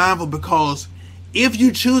have to be mindful, because if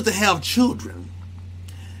you choose to have children,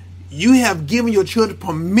 you have given your children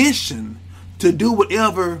permission to do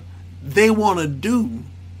whatever they want to do,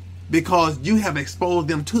 because you have exposed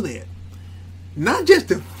them to that. Not just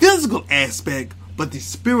the physical aspect, but the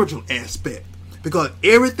spiritual aspect. Because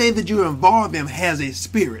everything that you involve in has a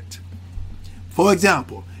spirit. For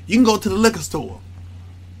example, you can go to the liquor store.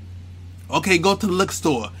 Okay, go to the liquor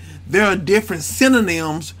store. There are different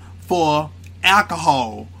synonyms for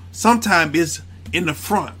alcohol. Sometimes it's in the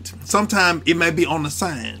front. Sometimes it may be on the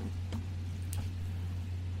sign.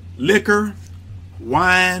 Liquor,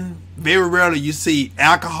 wine, very rarely you see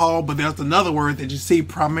alcohol, but there's another word that you see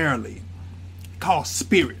primarily called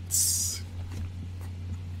spirits.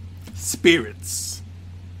 Spirits.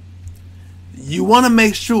 You want to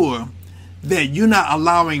make sure that you're not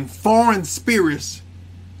allowing foreign spirits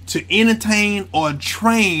to entertain or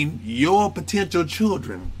train your potential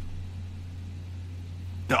children.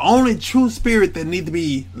 The only true spirit that needs to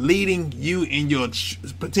be leading you and your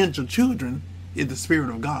potential children is the Spirit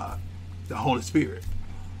of God, the Holy Spirit.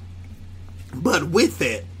 But with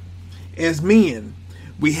that, as men,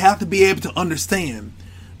 we have to be able to understand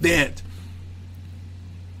that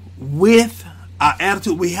with our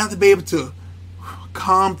attitude, we have to be able to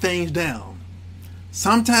calm things down.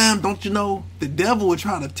 Sometimes, don't you know, the devil will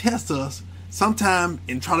try to test us sometimes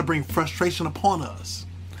and try to bring frustration upon us.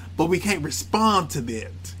 But we can't respond to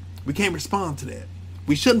that. We can't respond to that.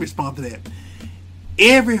 We shouldn't respond to that.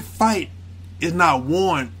 Every fight is not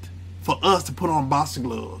warranted for us to put on boxing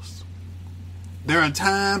gloves. There are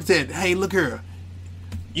times that, hey, look here,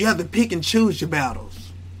 you have to pick and choose your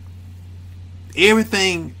battles.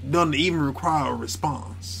 Everything doesn't even require a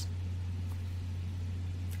response.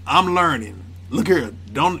 I'm learning. Look here,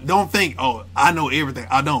 don't think, oh, I know everything.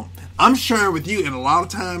 I don't. I'm sharing with you, and a lot of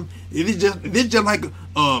time it's just like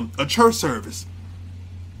a church service.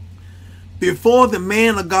 Before the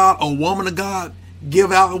man of God or woman of God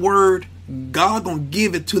give out a word, God gonna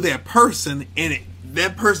give it to that person, and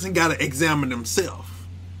that person gotta examine themselves.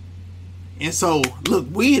 And so, look,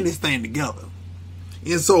 we in this thing together.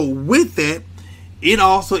 And so, with that, it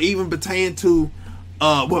also even pertains to,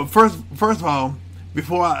 well, first of all,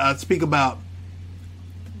 before I speak about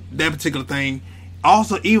that particular thing,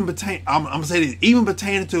 also even I'm gonna say this, even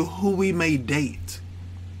pertaining to who we may date.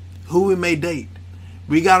 Who we may date.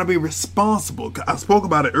 We gotta be responsible. I spoke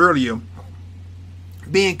about it earlier.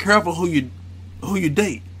 Being careful who you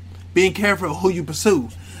date. Being careful who you pursue.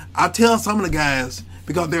 I tell some of the guys,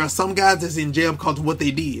 because there are some guys that's in jail because of what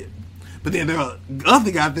they did. But then there are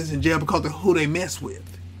other guys that's in jail because of who they mess with.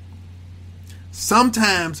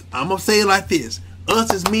 Sometimes, I'm going to say it like this.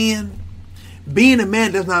 Us as men, being a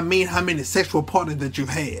man does not mean how many sexual partners that you've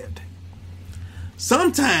had.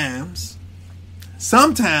 Sometimes,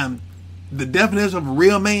 the definition of a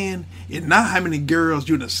real man is not how many girls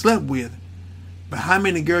you done slept with, but how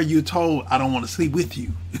many girls you told, I don't want to sleep with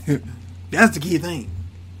you. That's the key thing.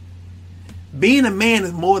 Being a man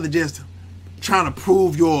is more than just trying to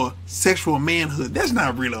prove your sexual manhood. That's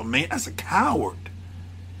not really a man. That's a coward.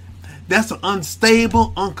 That's an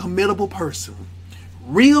unstable, uncommittable person.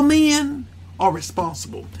 Real men are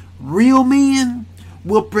responsible. Real men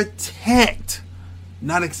will protect,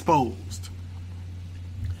 not exposed.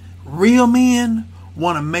 Real men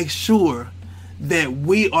want to make sure that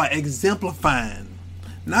we are exemplifying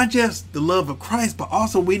not just the love of Christ, but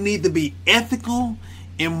also we need to be ethical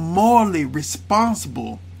and morally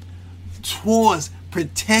responsible towards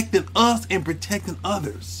protecting us and protecting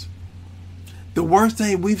others. The worst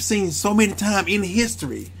thing we've seen so many times in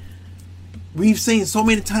history, we've seen so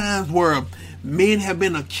many times where men have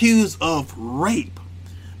been accused of rape,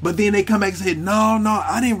 but then they come back and say, no,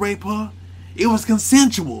 I didn't rape her. It was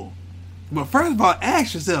consensual. But first of all,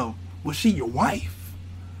 ask yourself, was she your wife?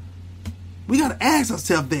 We got to ask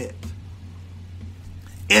ourselves that.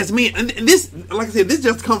 As men, and this, like I said, this is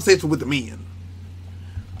just a conversation with the men.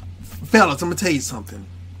 Fellas, I'm going to tell you something.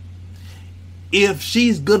 If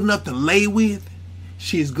she's good enough to lay with,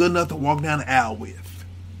 she's good enough to walk down the aisle with.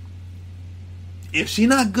 If she's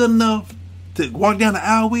not good enough to walk down the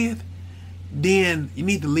aisle with, then you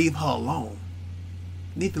need to leave her alone.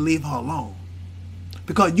 You need to leave her alone.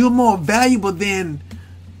 Because you're more valuable than,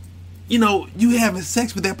 you having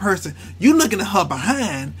sex with that person. You looking at her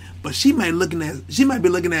behind, but she might be looking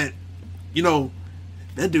at,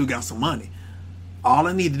 that dude got some money. All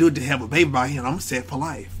I need to do is to have a baby by him, I'm set for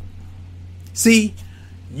life. See,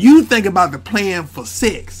 you think about the plan for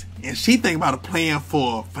sex, and she think about a plan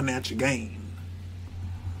for financial gain.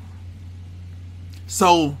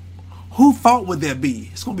 So, whose fault would that be?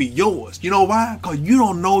 It's going to be yours. You know why? Because you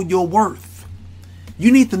don't know your worth.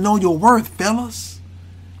 You need to know your worth, fellas.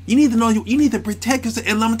 You need to know, you need to protect yourself.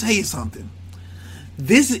 And let me tell you something.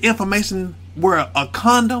 This is information where a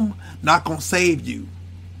condom not going to save you.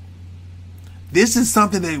 This is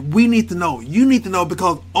something that we need to know. You need to know,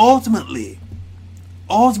 because ultimately,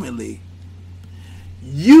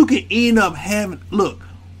 you can end up having, look,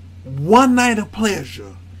 one night of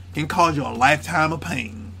pleasure can cause you a lifetime of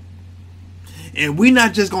pain. And we're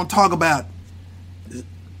not just going to talk about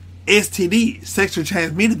STD, sexually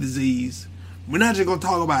transmitted disease. We're not just going to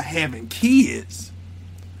talk about having kids.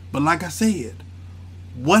 But like I said,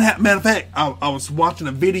 what happened? Matter of fact, I was watching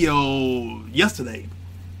a video yesterday.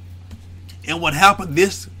 And what happened,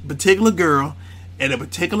 this particular girl at a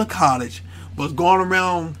particular college was going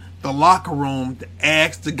around the locker room to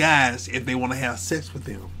ask the guys if they want to have sex with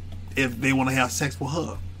them. if they want to have sex with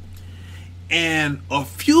her. And a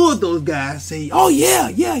few of those guys say, oh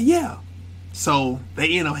yeah. So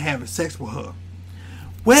they end up having sex with her.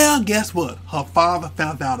 Well, guess what? Her father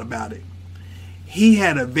found out about it. He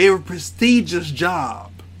had a very prestigious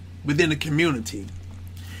job within the community.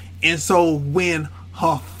 And so when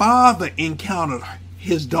her father encountered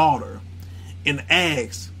his daughter and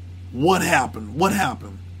asked, what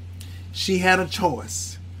happened? She had a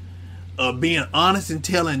choice of being honest and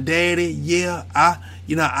telling daddy, yeah, I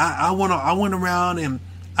went around and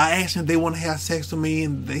I asked them if they want to have sex with me,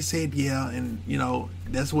 and they said yeah, and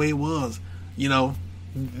that's the way it was.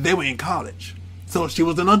 They were in college, so she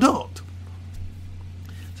was an adult.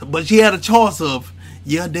 But she had a choice of,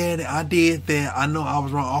 yeah, daddy, I did that. I know I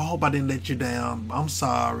was wrong. I hope I didn't let you down. I'm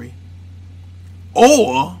sorry.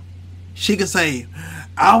 Or she could say,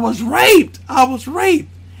 I was raped.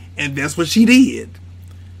 And that's what she did.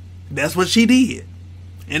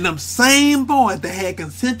 And them same boys that had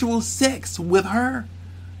consensual sex with her,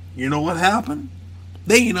 you know what happened?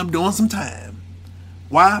 They ended up doing some time.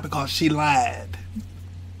 Why? Because she lied.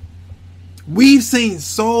 We've seen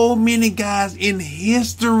so many guys in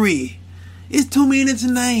history. It's too many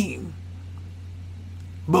to name.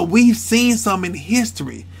 But we've seen some in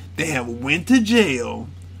history that have went to jail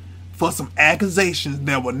for some accusations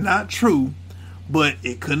that were not true, but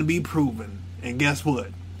it couldn't be proven. And guess what?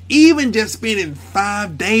 Even just spending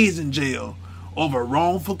 5 days in jail over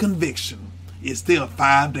wrongful conviction is still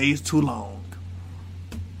 5 days too long.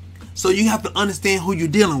 So you have to understand who you're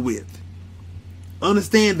dealing with.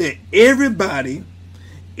 Understand that everybody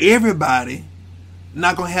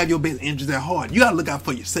not going to have your best interests at heart. You got to look out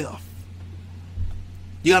for yourself.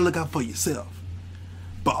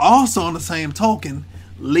 But also on the same token,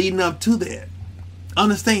 leading up to that,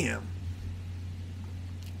 understand,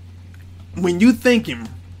 when you thinking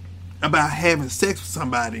about having sex with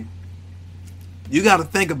somebody, you got to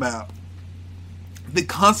think about the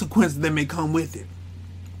consequences that may come with it.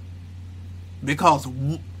 Because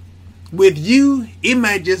with you, it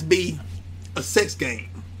might just be a sex game.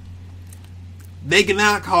 They can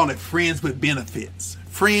now call it friends with benefits.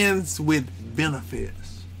 Friends with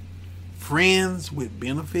benefits.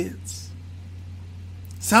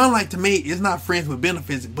 Sound like to me it's not friends with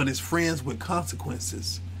benefits, but it's friends with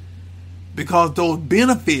consequences. Because those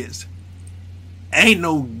benefits ain't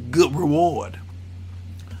no good reward.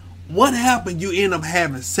 What happened? You end up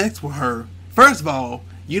having sex with her. First of all,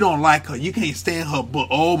 you don't like her. You can't stand her, but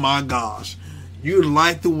oh my gosh, you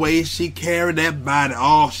like the way she carried that body.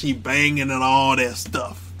 Oh, she banging and all that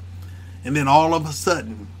stuff. And then all of a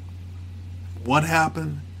sudden, what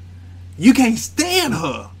happened? You can't stand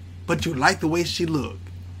her, but you like the way she looked.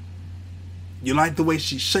 You like the way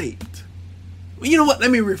she's shaped. Well, you know what?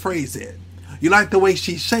 Let me rephrase that. You like the way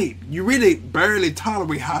she's shaped. You really barely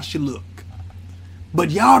tolerate how she look.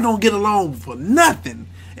 But y'all don't get along for nothing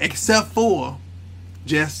except for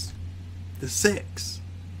just the sex.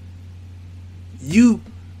 You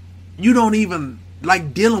don't even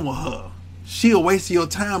like dealing with her. She'll waste your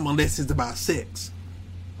time unless it's about sex.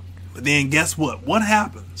 But then guess what? What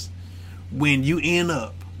happens when you end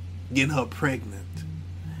up getting her pregnant?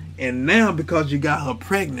 And now because you got her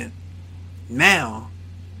pregnant, now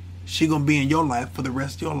she gonna be in your life for the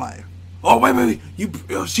rest of your life. Oh, wait.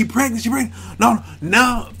 She pregnant. No,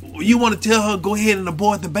 now you want to tell her, go ahead and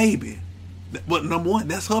abort the baby. But number one,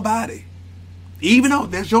 that's her body. Even though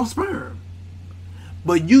that's your sperm.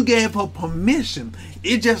 But you gave her permission.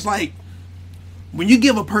 It's just like when you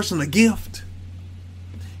give a person a gift.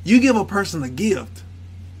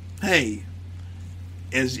 Hey,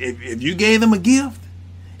 if you gave them a gift,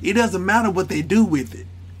 it doesn't matter what they do with it.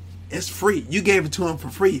 It's free. You gave it to them for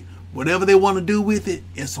free. Whatever they want to do with it,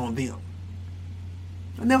 it's on them.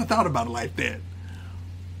 I never thought about it like that.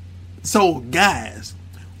 So, guys,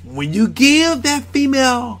 when you give that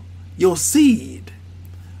female your seed,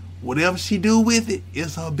 whatever she do with it,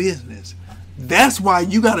 it's her business. That's why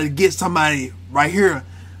you got to get somebody right here.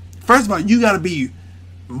 First of all, you got to be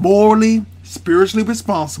morally, spiritually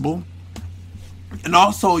responsible. And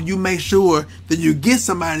also, you make sure that you get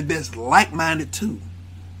somebody that's like-minded too.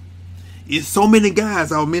 It's so many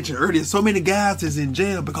guys, I mentioned earlier, so many guys is in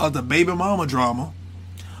jail because of baby mama drama.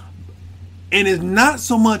 And it's not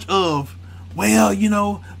so much of, well,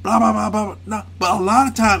 blah, blah, blah, blah. No, but a lot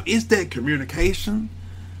of times it's that communication.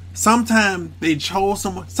 Sometimes they chose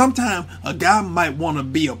someone. Sometimes a guy might want to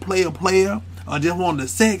be a player or just want the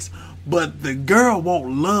sex, but the girl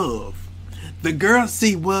won't love. The girls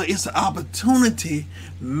see, well, it's an opportunity,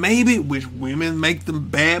 maybe, which women make the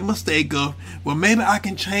bad mistake of, well, maybe I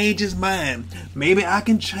can change his mind. Maybe I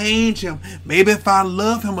can change him. Maybe if I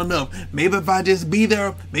love him enough. Maybe if I just be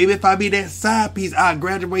there. Maybe if I be that side piece, I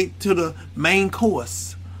graduate to the main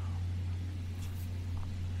course.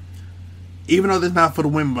 Even though this is not for the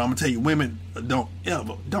women, but I'm going to tell you, women, don't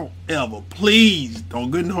ever, please,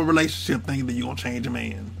 don't get into a relationship thinking that you're going to change a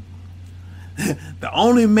man. The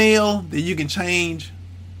only male that you can change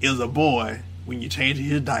is a boy when you change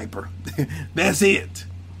his diaper. That's it.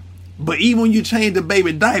 But even when you change the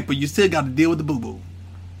baby diaper, you still got to deal with the boo-boo.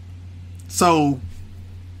 So,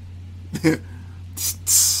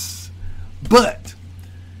 but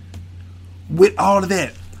with all of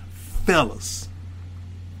that, fellas,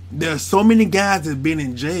 there are so many guys that have been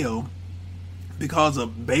in jail because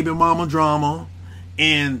of baby mama drama.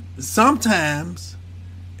 And sometimes,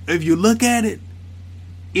 if you look at it,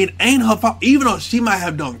 it ain't her fault. Even though she might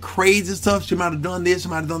have done crazy stuff, she might have done this, she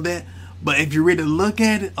might have done that. But if you really look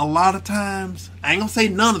at it, a lot of times, I ain't gonna say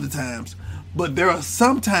none of the times, but there are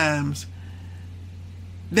some times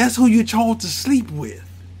that's who you chose to sleep with.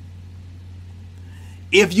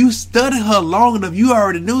 If you study her long enough, you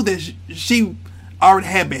already knew that she already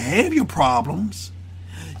had behavior problems.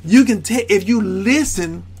 You can tell if you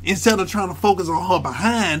listen instead of trying to focus on her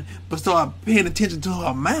behind, but start paying attention to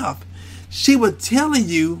her mouth. She was telling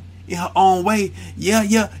you in her own way, yeah,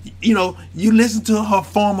 you know, you listen to her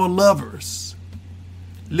former lovers.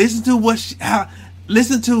 Listen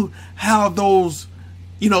to how those,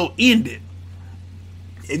 you know, ended.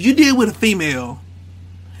 If you deal with a female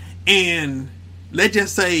and let's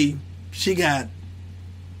just say she got,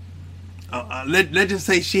 let's just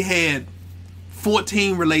say she had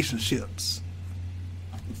 14 relationships.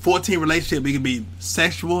 14 relationships. It could be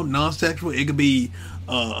sexual, non-sexual. It could be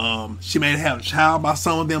she may have a child by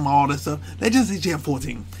some of them, all that stuff. Let's just say she had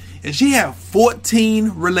 14. And she had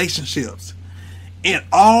 14 relationships, and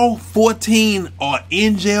all 14 are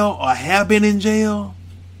in jail or have been in jail,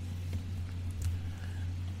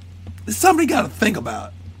 somebody got to think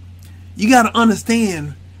about. You got to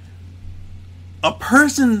understand, a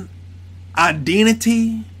person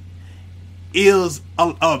identity is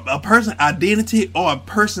a person's identity or a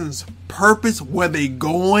person's purpose, where they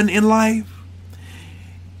going in life.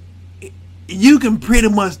 You can pretty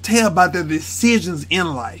much tell by their decisions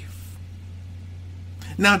in life.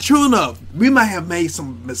 Now, true enough, we might have made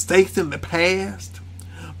some mistakes in the past,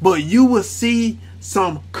 but you will see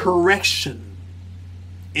some correction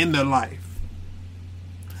in their life.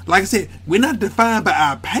 Like I said, we're not defined by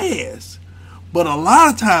our past, but a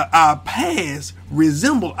lot of times our past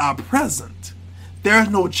resemble our present. There is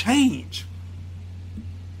no change.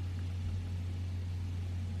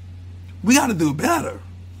 We got to do better.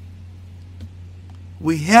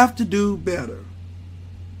 We have to do better.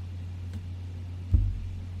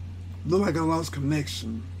 Look like I lost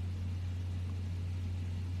connection.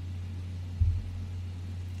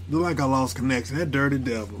 Look like I lost connection. That dirty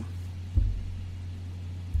devil.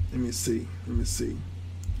 Let me see. I'm going to see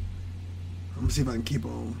if I can keep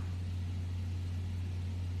on.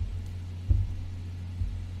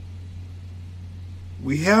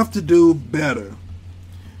 We have to do better.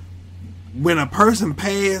 When a person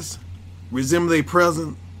past resemble their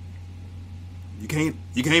present, you can't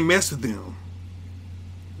mess with them.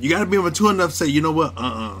 You got to be mature enough to say, you know what,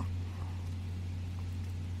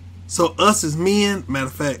 So us as men, matter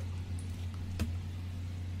of fact,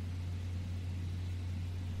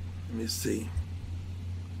 let me see.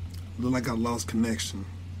 Look like I lost connection.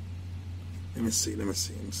 Let me see.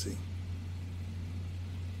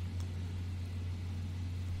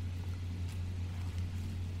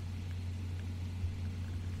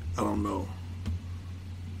 I don't know.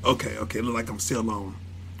 Okay. Look like I'm still on.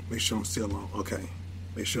 Make sure I'm still on. Okay.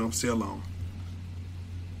 Make sure I'm still on.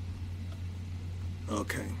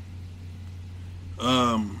 Okay.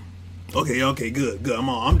 Okay, good. I'm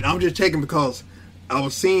on. I'm just checking because I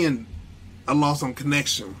was seeing I lost some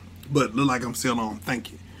connection, but look like I'm still on.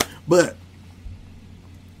 Thank you. But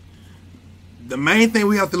the main thing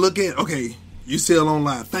we have to look at, okay, you still on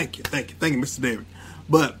live. Thank you, Mr. David.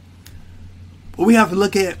 But what we have to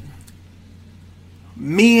look at,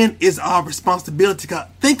 men, is our responsibility.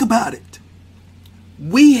 Think about it.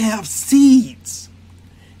 We have seeds,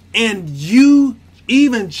 and you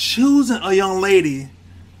even choosing a young lady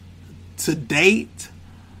to date,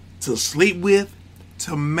 to sleep with,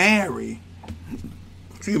 to marry,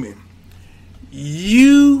 excuse me,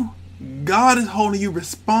 God is holding you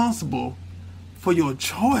responsible for your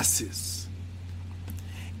choices.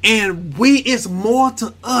 And it's more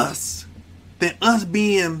to us than us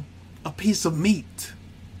being a piece of meat.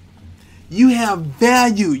 You have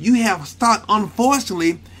value. You have stock.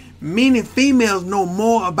 Unfortunately, many females know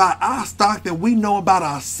more about our stock than we know about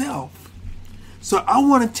ourselves. So I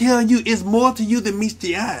want to tell you, it's more to you than meets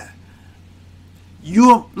the eye.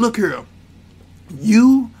 Look here.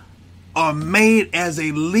 You are made as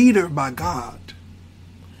a leader by God.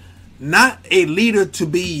 Not a leader to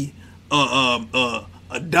be a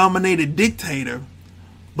dominated dictator,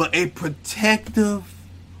 but a protective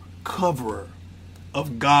coverer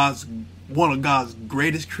of one of God's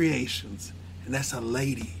greatest creations, and that's a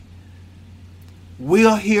lady. We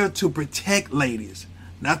are here to protect ladies,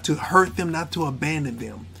 not to hurt them, not to abandon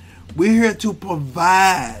them. We're here to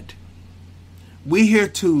provide. We're here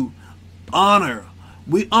to honor.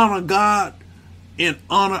 We honor God and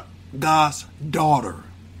honor God's daughter.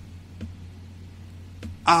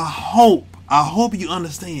 I hope you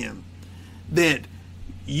understand that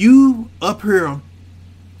you up here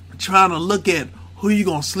trying to look at who you're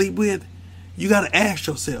going to sleep with, you got to ask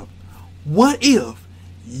yourself, what if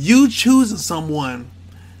you choosing someone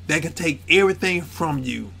that can take everything from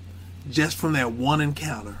you just from that one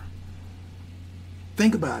encounter?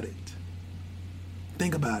 Think about it.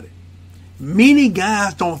 Think about it. Many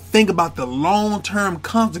guys don't think about the long-term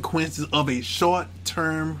consequences of a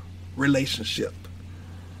short-term relationship.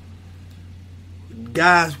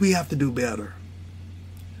 Guys, we have to do better.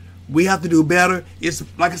 We have to do better. It's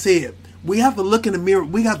like I said, we have to look in the mirror.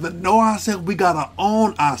 We have to know ourselves. We got to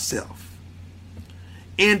own ourselves.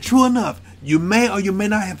 And true enough, you may or you may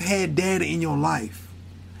not have had daddy in your life.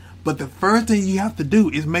 But the first thing you have to do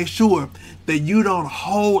is make sure that you don't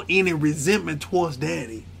hold any resentment towards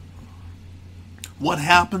daddy. What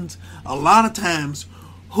happens? A lot of times,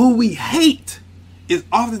 who we hate is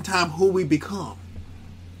oftentimes who we become.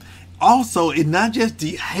 Also, it's not just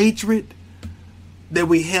the hatred that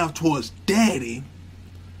we have towards daddy,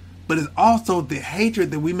 but it's also the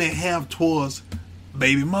hatred that we may have towards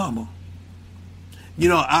baby mama. You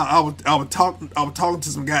know, I was talking to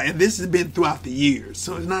some guy, and this has been throughout the years.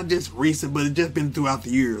 So it's not just recent, but it's just been throughout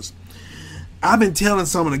the years. I've been telling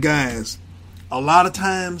some of the guys, a lot of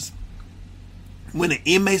times when the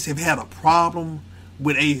inmates have had a problem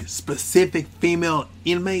with a specific female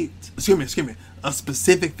inmate, a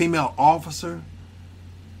specific female officer,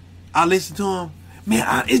 I listen to him.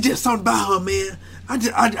 Man, it's just something about her, man.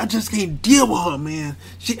 I just can't deal with her, man.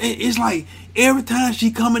 It's like every time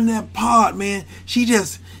she come in that pod, man, she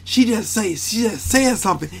just says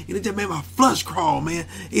something, and it just made my flush crawl, man.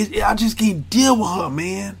 I just can't deal with her,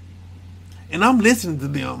 man. And I'm listening to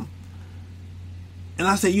them, and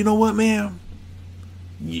I say, you know what, man?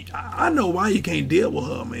 I know why you can't deal with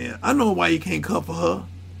her, man. I know why you can't cover her.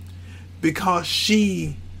 Because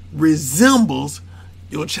she resembles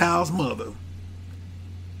your child's mother.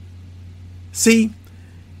 See,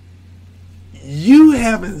 you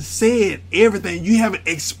haven't said everything. You haven't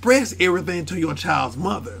expressed everything to your child's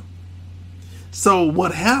mother. So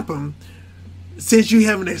what happened, since you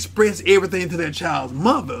haven't expressed everything to that child's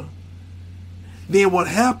mother, then what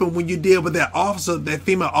happened when you deal with that officer, that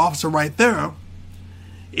female officer right there,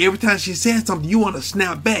 every time she says something, you want to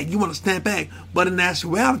snap back. But in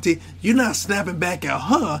actuality, you're not snapping back at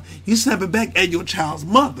her. You're snapping back at your child's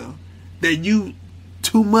mother. That you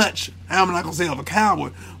too much, I'm not going to say I'm a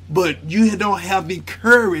coward, but you don't have the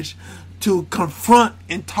courage to confront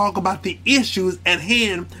and talk about the issues at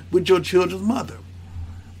hand with your children's mother.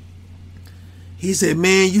 He said,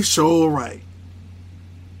 man, you sure right.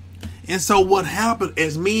 And so what happened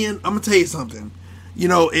as men, I'm going to tell you something. You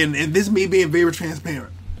know, and this is me being very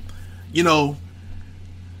transparent. You know,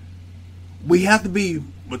 we have to be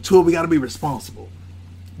mature. We got to be responsible,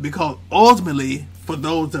 because ultimately, for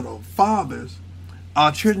those that are fathers,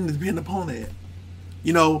 our children depend upon that.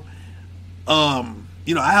 I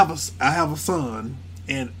have a son,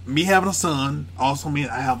 and me having a son also means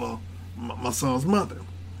I have my son's mother.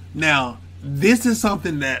 Now, this is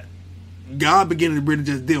something that God began to really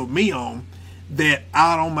just deal with me on, that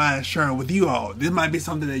I don't mind sharing with you all. This might be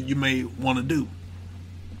something that you may want to do.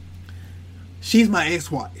 She's my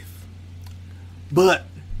ex-wife, but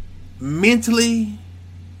mentally,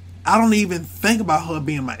 I don't even think about her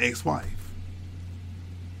being my ex-wife.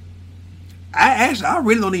 I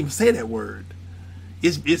really don't even say that word.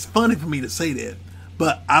 It's funny for me to say that,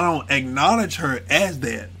 but I don't acknowledge her as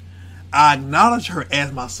that. I acknowledge her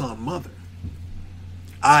as my son's mother.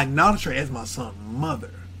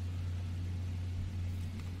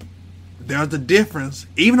 There's a difference,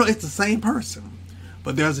 even though it's the same person,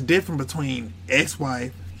 but there's a difference between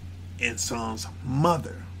ex-wife and son's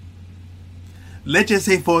mother. Let's just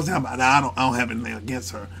say, for example, and I don't have anything against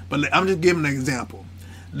her, but I'm just giving an example.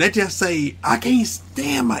 Let's just say I can't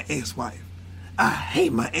stand my ex-wife. I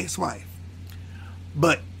hate my ex-wife.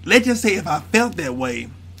 But let's just say if I felt that way,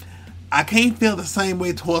 I can't feel the same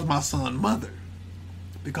way towards my son's mother.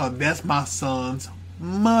 Because that's my son's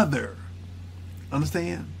mother.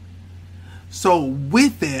 Understand? So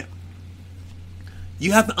with that,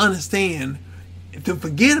 you have to understand to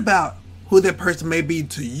forget about who that person may be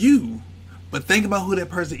to you, but think about who that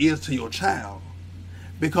person is to your child.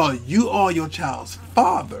 Because you are your child's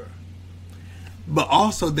father, but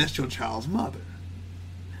also that's your child's mother.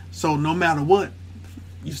 So no matter what,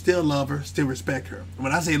 you still love her, still respect her.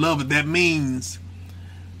 When I say love her, that means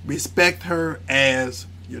respect her as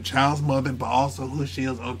your child's mother, but also who she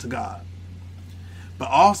is unto God. But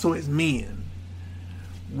also as men,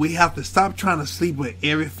 we have to stop trying to sleep with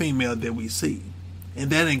every female that we see. And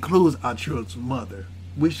that includes our children's mother.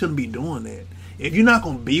 We shouldn't be doing that. If you're not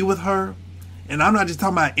going to be with her, and I'm not just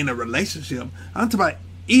talking about in a relationship, I'm talking about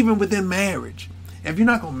even within marriage. If you're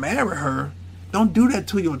not going to marry her, don't do that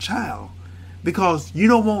to your child. Because you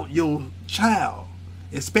don't want your child,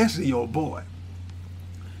 especially your boy,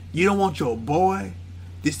 you don't want your boy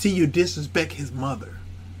to see you disrespect his mother.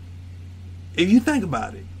 If you think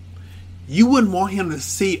about it, you wouldn't want him to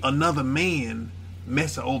see another man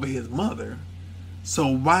messing over his mother. So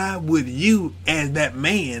why would you, as that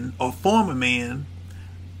man or former man,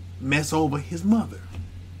 mess over his mother?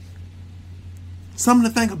 Something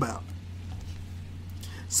to think about.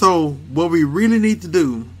 So what we really need to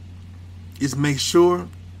do is make sure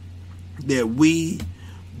that we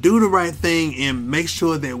do the right thing and make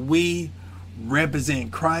sure that we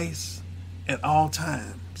represent Christ at all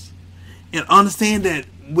times. And understand that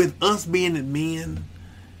with us being men,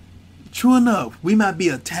 true enough, we might be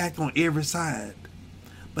attacked on every side.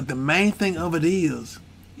 But the main thing of it is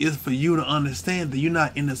for you to understand that you're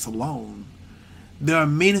not in this alone. There are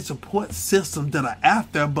many support systems that are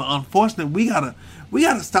out there, but unfortunately, we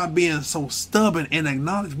gotta stop being so stubborn and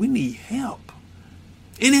acknowledge we need help.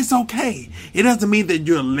 And it's okay. It doesn't mean that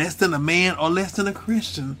you're less than a man or less than a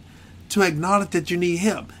Christian to acknowledge that you need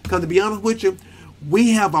help. Because to be honest with you,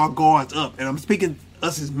 we have our guards up, and I'm speaking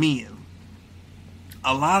us as men.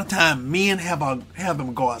 A lot of times, men have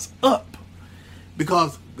them guards up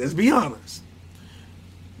because let's be honest,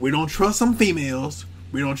 we don't trust some females,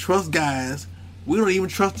 we don't trust guys, we don't even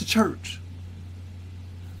trust the church.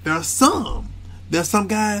 There's some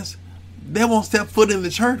guys that won't step foot in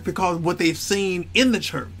the church because of what they've seen in the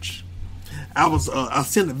church. I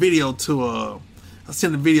sent a video to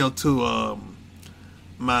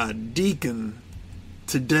my deacon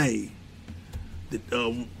today,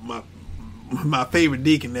 my favorite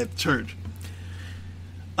deacon at the church.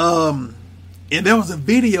 And there was a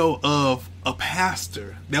video of a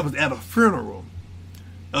pastor that was at a funeral.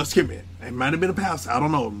 Excuse me, it might have been a pastor. I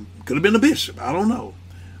don't know. Could have been a bishop. I don't know.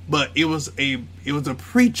 But it was a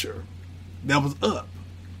preacher that was up,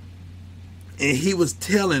 and he was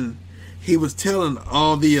telling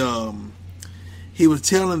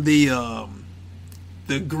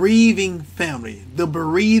the grieving family, the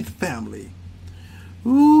bereaved family,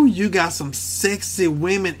 ooh, you got some sexy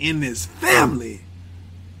women in this family.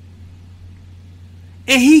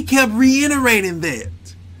 And he kept reiterating that.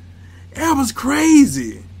 That was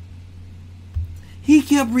crazy. He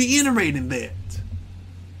kept reiterating that.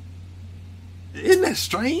 Isn't that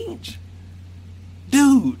strange?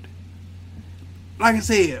 Dude, like I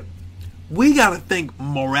said, we got to think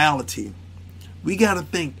morality. We got to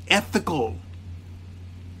think ethical.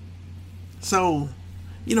 So,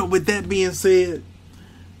 with that being said,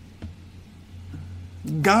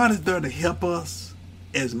 God is there to help us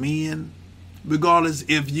as men, regardless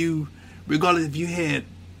if you had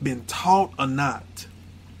been taught or not.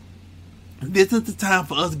 This is the time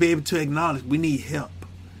for us to be able to acknowledge we need help.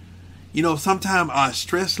 Sometimes our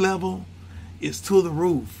stress level is to the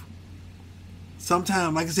roof.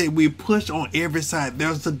 Sometimes, like I said, we push on every side.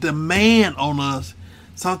 There's a demand on us.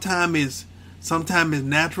 Sometimes it's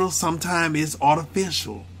natural, sometimes it's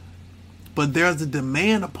artificial. But there's a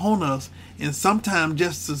demand upon us, and sometimes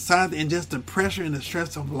just society and just the pressure and the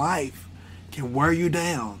stress of life can wear you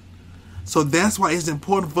down. So that's why it's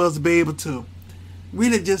important for us to be able to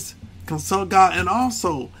really just consult God, and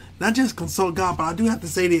also not just consult God, but I do have to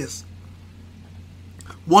say this.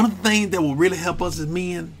 One of the things that will really help us as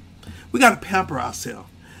men, we got to pamper ourselves.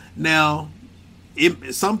 Now,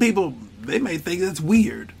 some people, they may think that's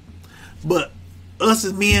weird, but us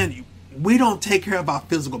as men, we don't take care of our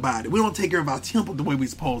physical body. We don't take care of our temple the way we're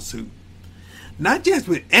supposed to. Not just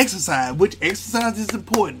with exercise, which exercise is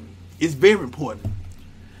important. It's very important.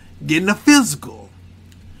 Getting a physical.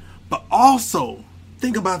 But also,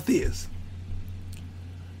 think about this.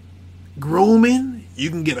 Grooming, you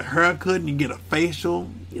can get a haircut and you can get a facial,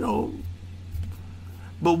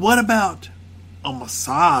 But what about a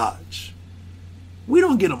massage. We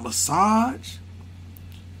don't get a massage.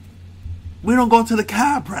 We don't go to the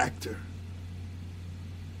chiropractor.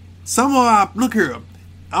 Some of our, look here,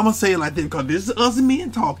 I'm going to say it like this because this is us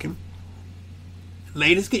men talking.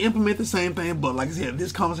 Ladies can implement the same thing, but like I said,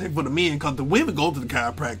 this conversation for the men because the women go to the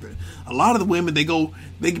chiropractor. A lot of the women, they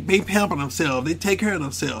pamper themselves, they take care of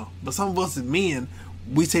themselves. But some of us as men,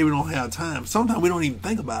 we say we don't have time. Sometimes we don't even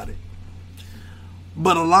think about it.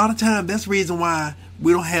 But a lot of times, that's the reason why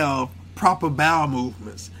we don't have proper bowel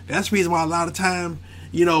movements. That's the reason why a lot of times,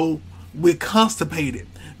 we're constipated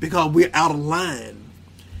because we're out of line.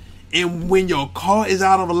 And when your car is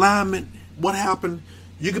out of alignment, what happened?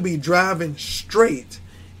 You could be driving straight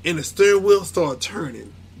and the steering wheel start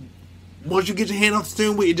turning. Once you get your hand off the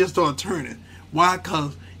steering wheel, it just starts turning. Why?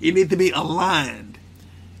 Because it needs to be aligned.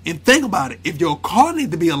 And think about it. If your car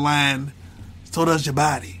needs to be aligned, so does your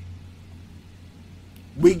body.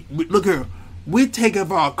 We look here. We take care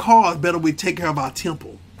of our cars better than we take care of our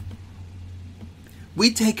temple.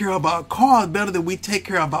 We take care of our cars better than we take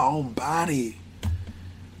care of our own body.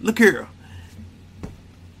 Look here.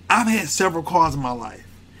 I've had several cars in my life.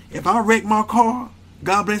 If I wreck my car,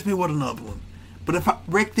 God bless me with another one. But if I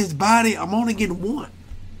wreck this body, I'm only getting one.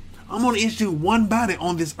 I'm only issue one body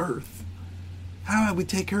on this earth. How do we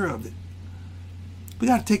take care of it? We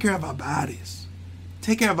got to take care of our bodies.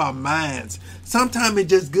 Take care of our minds. Sometimes it's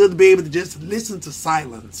just good to be able to just listen to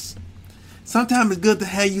silence. Sometimes it's good to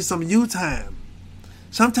have you some you time.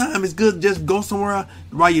 Sometimes it's good to just go somewhere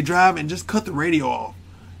while you drive and just cut the radio off.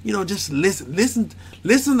 Just listen.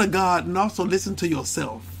 Listen to God and also listen to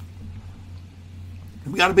yourself.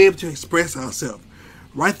 We got to be able to express ourselves.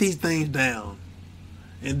 Write these things down.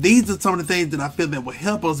 And these are some of the things that I feel that will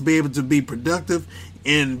help us be able to be productive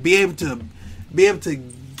and be able to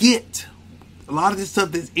get a lot of this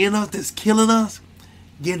stuff that's in us, that's killing us,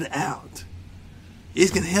 get it out.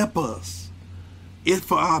 It can help us. It's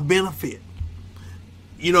for our benefit.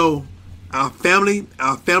 Our family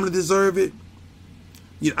deserve it.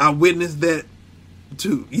 I witnessed that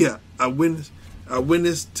too. Yeah, I witnessed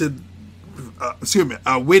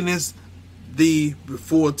the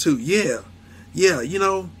before too. Yeah.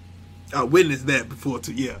 I witnessed that before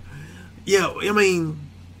too. Yeah. I mean,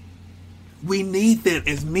 we need that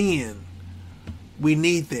as men. We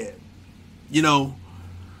need that.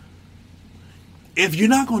 If you're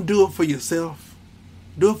not going to do it for yourself,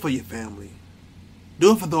 do it for your family.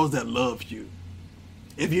 Do it for those that love you.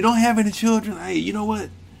 If you don't have any children, hey, you know what?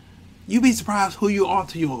 You'd be surprised who you are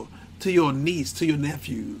to your niece, to your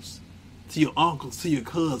nephews, to your uncles, to your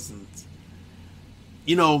cousins.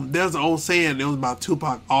 There's an old saying, it was about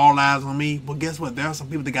Tupac, all eyes on me. But guess what? There are some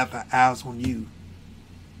people that got their eyes on you.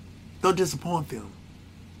 Don't disappoint them.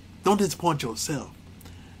 Don't disappoint yourself.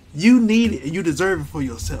 You need it and you deserve it for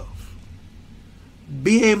yourself.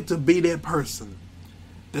 Be able to be that person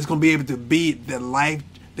that's going to be able to be that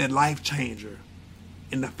life changer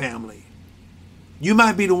in the family. You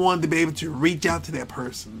might be the one to be able to reach out to that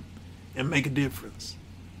person and make a difference.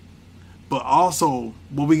 But also,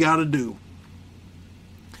 what we got to do,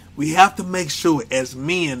 we have to make sure as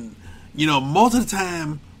men, most of the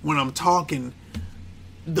time when I'm talking,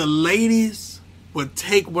 the ladies will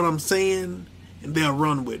take what I'm saying and they'll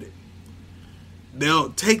run with it.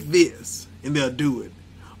 They'll take this and they'll do it.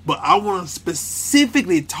 But I want to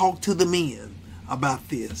specifically talk to the men about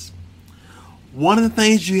this. One of the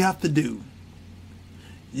things you have to do,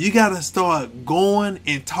 you got to start going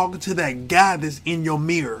and talking to that guy that's in your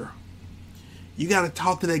mirror. You got to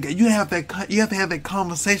talk to that guy. You have to have that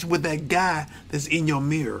conversation with that guy that's in your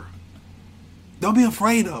mirror. Don't be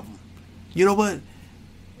afraid of him. You know what?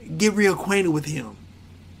 Get reacquainted with him.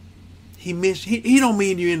 He don't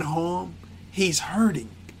mean you in harm. He's hurting.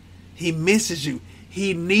 He misses you.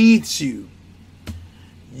 He needs you.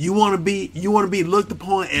 You want to be looked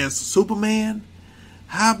upon as Superman?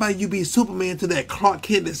 How about you be Superman to that Clark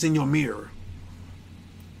Kent that's in your mirror?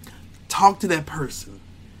 Talk to that person.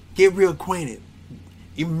 Get reacquainted.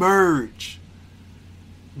 Emerge.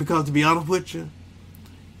 Because to be honest with you,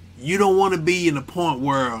 you don't want to be in the point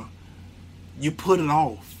where you put it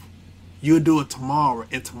off. You'll do it tomorrow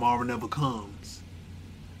and tomorrow never comes.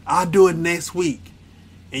 I'll do it next week.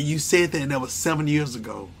 And you said that was 7 years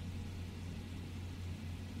ago.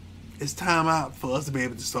 It's time out for us to be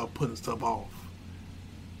able to start putting stuff off.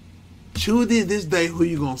 Choose this day who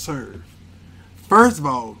you're going to serve. First of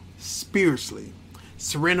all, spiritually,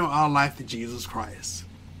 surrender our life to Jesus Christ.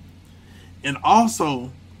 And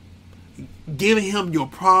also, giving him your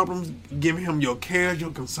problems, giving him your cares,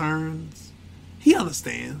 your concerns. He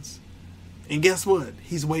understands. And guess what?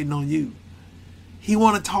 He's waiting on you. He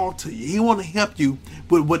want to talk to you. He want to help you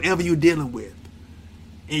with whatever you're dealing with.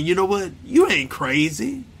 And you know what? You ain't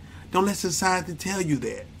crazy. Don't let society tell you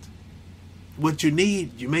that. What you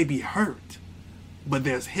need, you may be hurt, but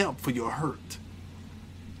there's help for your hurt.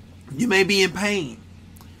 You may be in pain,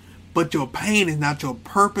 but your pain is not your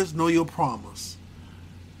purpose nor your promise.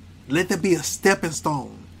 Let there be a stepping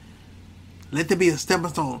stone. Let there be a stepping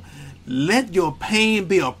stone. Let your pain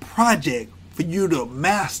be a project for you to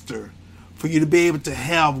master, for you to be able to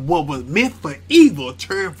have what was meant for evil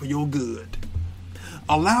turn for your good.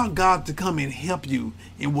 Allow God to come and help you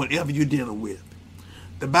in whatever you're dealing with.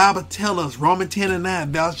 The Bible tells us, Romans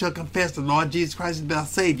 10:9, thou shalt confess the Lord Jesus Christ as thy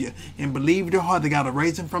Savior, and believe in your heart that God will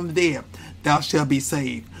raise him from the dead, thou shalt be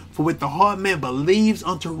saved. For with the heart man believes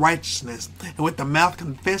unto righteousness, and with the mouth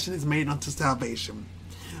confession is made unto salvation.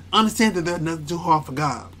 Understand that there's nothing too hard for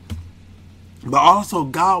God. But also,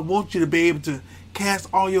 God wants you to be able to cast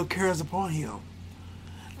all your cares upon him.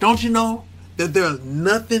 Don't you know that there's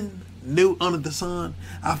nothing new under the sun?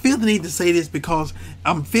 I feel the need to say this because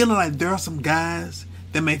I'm feeling like there are some guys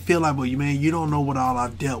that may feel like, well, you don't know what all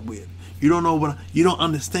I've dealt with. You don't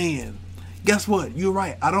understand. Guess what? You're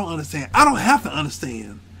right. I don't understand. I don't have to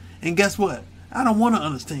understand. And guess what? I don't want to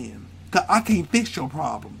understand. Because I can't fix your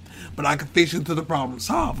problem. But I can fix you to the problem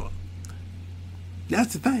solver.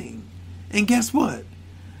 That's the thing. And guess what?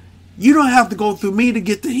 You don't have to go through me to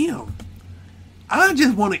get to him. I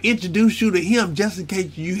just want to introduce you to him just in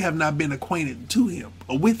case you have not been acquainted to him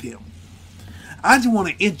or with him. I just want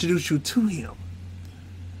to introduce you to him.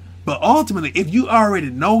 But ultimately, if you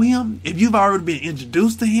already know him, if you've already been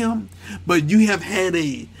introduced to him, but you have had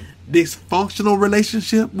a dysfunctional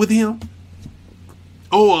relationship with him,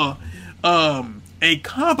 or a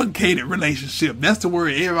complicated relationship, that's the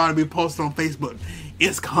word everybody be posting on Facebook.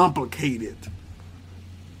 It's complicated.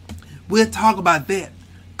 We'll talk about that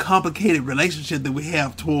complicated relationship that we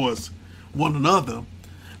have towards one another.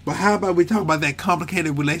 But how about we talk about that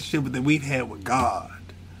complicated relationship that we've had with God?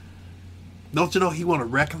 Don't you know he want to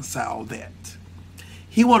reconcile that?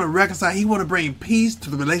 He want to reconcile. He want to bring peace to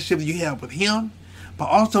the relationship that you have with him, but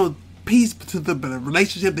also peace to the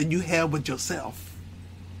relationship that you have with yourself.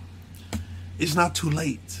 It's not too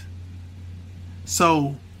late.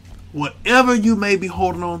 So, whatever you may be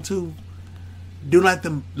holding on to, do like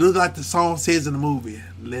the song says in the movie,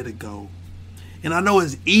 let it go. And I know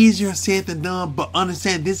it's easier said than done, but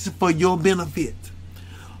understand this is for your benefit.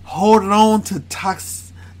 Holding on to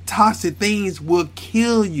toxic things will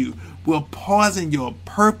kill you, will poison your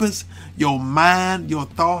purpose, your mind, your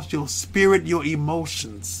thoughts, your spirit, your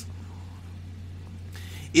emotions.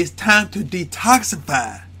 It's time to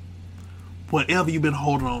detoxify whatever you've been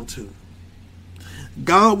holding on to.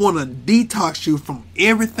 God want to detox you from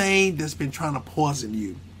everything that's been trying to poison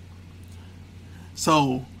you.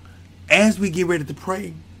 So, as we get ready to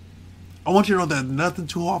pray, I want you to know there's nothing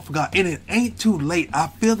too hard for God. And it ain't too late. I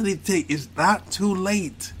feel the need to tell you, it's not too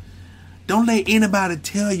late. Don't let anybody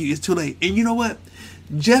tell you it's too late. And you know what?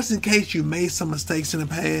 Just in case you made some mistakes in the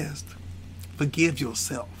past, forgive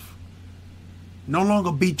yourself. No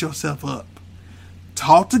longer beat yourself up.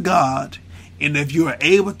 Talk to God. And if you are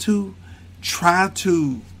able to, try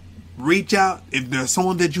to reach out. If there's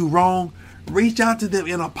someone that you wrong, reach out to them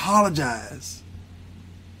and apologize.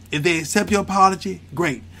 If they accept your apology,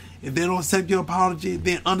 great. If they don't accept your apology,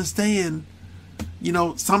 then understand,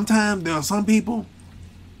 sometimes there are some people,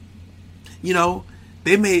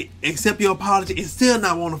 they may accept your apology and still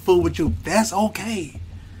not want to fool with you. That's okay.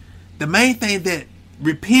 The main thing that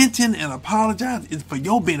repenting and apologizing is for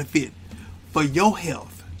your benefit, for your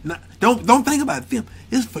health. Don't think about them.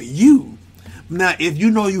 It's for you. Now, if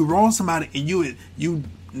you know you wrong somebody and you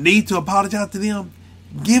need to apologize to them,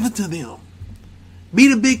 give it to them. Be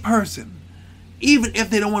the big person, even if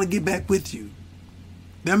they don't want to get back with you.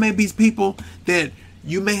 There may be people that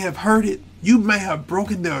you may have hurted, you may have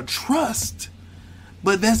broken their trust,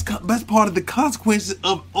 but that's part of the consequences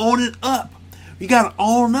of owning up. You got to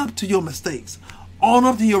own up to your mistakes, own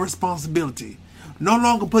up to your responsibility. No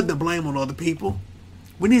longer put the blame on other people.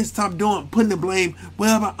 We need to stop putting the blame.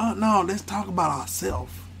 No, let's talk about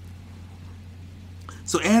ourselves.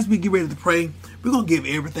 So as we get ready to pray, we're going to give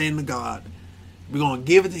everything to God. We're going to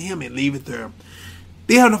give it to him and leave it there.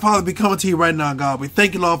 Dear Heavenly Father, we come to you right now, God. We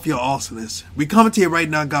thank you, Lord, for your awesomeness. We come to you right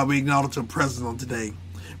now, God. We acknowledge your presence on today.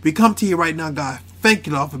 We come to you right now, God. Thank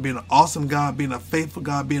you, Lord, for being an awesome God, being a faithful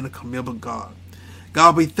God, being a commendable God.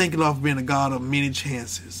 God, we thank you, Lord, for being a God of many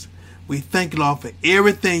chances. We thank you, Lord, for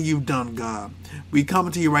everything you've done, God. We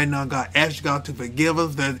come to you right now, God. Ask you, God, to forgive us.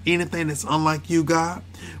 If there's anything that's unlike you, God,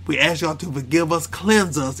 we ask you, God, to forgive us,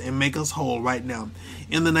 cleanse us, and make us whole right now.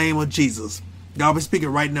 In the name of Jesus. God, we're speaking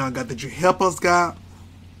right now, God, that you help us, God,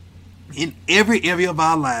 in every area of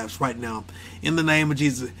our lives right now. In the name of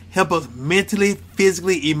Jesus. Help us mentally,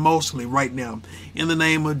 physically, emotionally right now. In the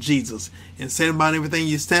name of Jesus. And set about everything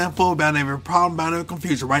you stand for, about every problem, about every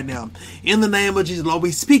confusion right now. In the name of Jesus, Lord,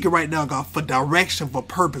 we speak it right now, God, for direction, for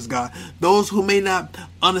purpose, God. Those who may not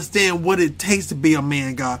understand what it takes to be a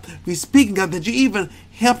man, God. We speak, God, that you even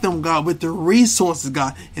help them, God, with the resources,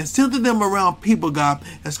 God, and center them around people, God,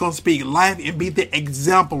 that's going to speak life and be the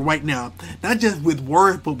example right now. Not just with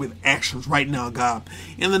words, but with actions right now, God.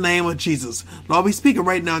 In the name of Jesus. Lord, we speak it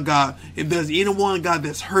right now, God. If there's anyone, God,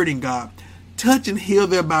 that's hurting, God, touch and heal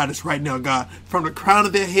their bodies right now, God, from the crown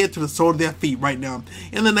of their head to the sole of their feet right now.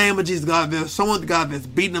 In the name of Jesus, God, there's someone, God, that's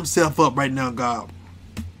beating themselves up right now, God.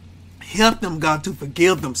 Help them, God, to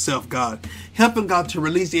forgive themselves, God. Help them, God, to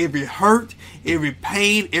release every hurt, every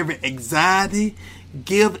pain, every anxiety.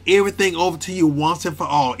 Give everything over to you once and for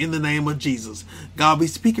all in the name of Jesus. God, we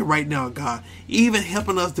speak it right now, God. Even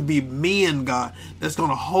helping us to be men, God, that's going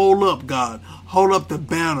to hold up, God. Hold up the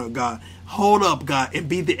banner, God. Hold up, God, and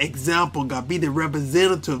be the example, God. Be the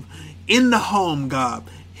representative in the home, God.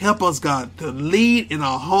 Help us, God, to lead in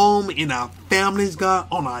our home, in our families, God,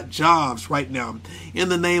 on our jobs right now. In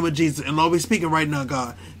the name of Jesus. And Lord, we're speaking right now,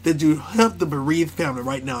 God, that you help the bereaved family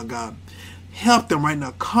right now, God. Help them right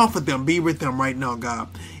now. Comfort them. Be with them right now, God.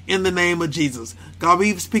 In the name of Jesus. God, we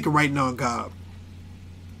even speaking right now, God.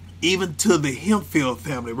 Even to the Hempfield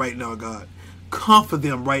family right now, God. Comfort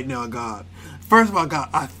them right now, God. First of all, God,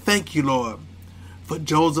 I thank you, Lord, for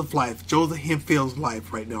Joseph's life, Joseph Hempfield's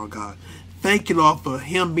life right now, God. Thank you, Lord, for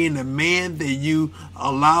him being the man that you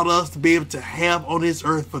allowed us to be able to have on this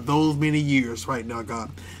earth for those many years right now,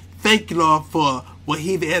 God. Thank you, Lord, for what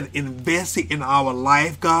he had invested in our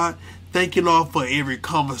life, God. Thank you, Lord, for every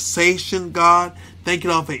conversation, God. Thank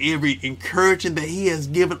you, Lord, for every encouragement that he has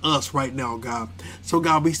given us right now, God. So,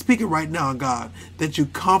 God, we speak it right now, God, that you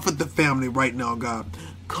comfort the family right now, God.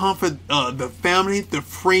 Comfort the family, the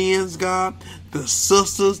friends, God, the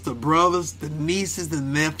sisters, the brothers, the nieces, the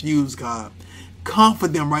nephews, God.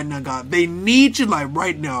 Comfort them right now, God. They need you like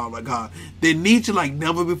right now, like God. They need you like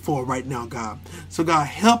never before right now, God. So, God,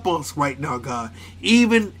 help us right now, God.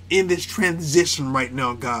 Even in this transition right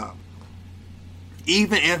now, God.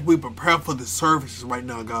 Even as we prepare for the services right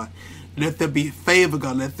now, God. Let there be favor,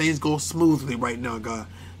 God. Let things go smoothly right now, God.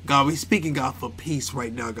 God, we speaking, God, for peace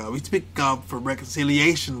right now, God. We speak, God, for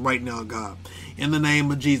reconciliation right now, God. In the name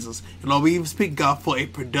of Jesus. And Lord, we even speak, God, for a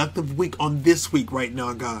productive week on this week right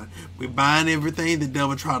now, God. We bind everything the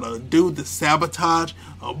devil try to do, the sabotage,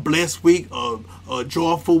 a blessed week, a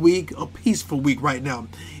joyful week, a peaceful week right now.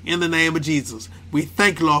 In the name of Jesus. We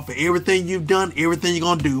thank you, Lord, for everything you've done, everything you're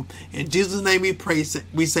going to do. In Jesus' name we pray.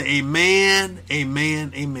 We say amen,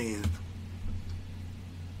 amen, amen.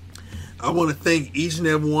 I want to thank each and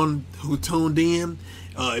every one who tuned in.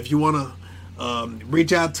 If you want to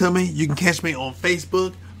reach out to me, you can catch me on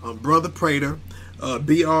Facebook. Brother Prater,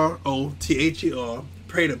 B-R-O-T-H-E-R,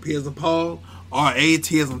 Prater, P as in Paul,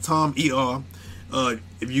 R-A-T as in Tom, E-R.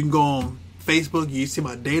 If you can go on Facebook, you see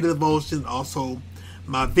my daily devotion, also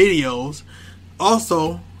my videos.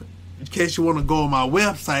 Also, in case you want to go on my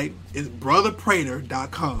website, it's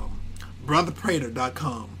brotherprater.com.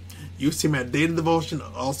 Brotherprater.com. You see my daily devotion,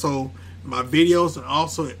 also my videos, and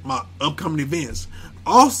also my upcoming events.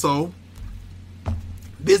 Also,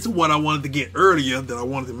 this is what I wanted to get earlier that I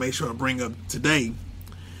wanted to make sure I bring up today.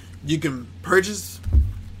 You can purchase,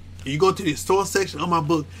 you go to the store section of my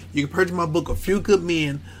book, you can purchase my book, A Few Good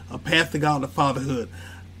Men, A Path to God and Fatherhood.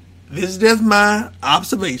 This is just my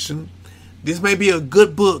observation. This may be a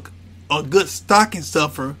good book, a good stocking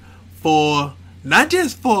stuffer for, not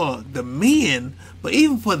just for the men, but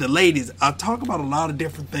even for the ladies. I talk about a lot of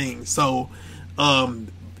different things. So,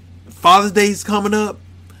 Father's Day is coming up.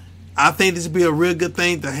 I think this would be a real good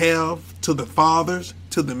thing to have to the fathers,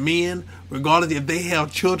 to the men, regardless if they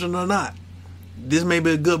have children or not. This may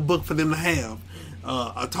be a good book for them to have.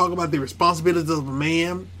 I talk about the responsibilities of a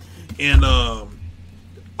man, and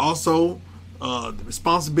also the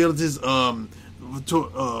responsibilities to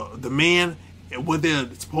the man, and what they're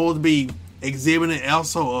supposed to be exhibiting,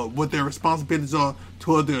 also what their responsibilities are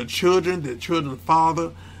toward their children's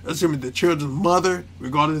father, the children's mother,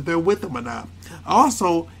 regardless if they're with them or not.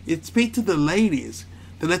 Also, it speaks to the ladies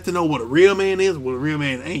to let them know what a real man is, what a real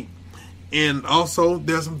man ain't. And also,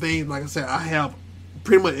 there's some things, like I said, I have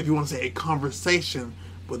pretty much, if you want to say, a conversation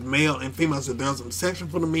with male and female. So there's some section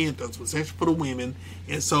for the men, there's some section for the women.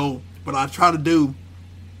 And so, what I try to do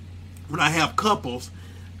when I have couples,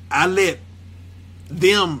 I let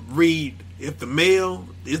them read. If the male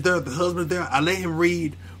is there, the husband there, I let him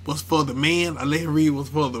read what's for the man, I let him read what's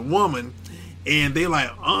for the woman, and they're like,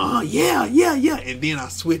 yeah. And then I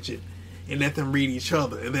switch it and let them read each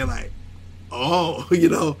other, and they're like, Oh,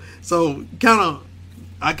 so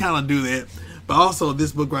I kind of do that. But also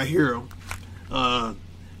this book right here, The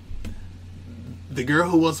Girl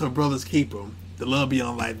Who Was Her Brother's Keeper, The Love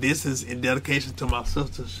Beyond Life. This is in dedication to my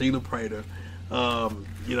sister Sheila Prater.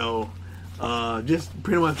 Just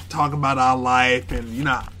pretty much talking about our life, and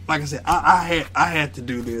like I said, I had to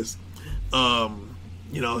do this.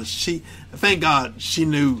 Thank God she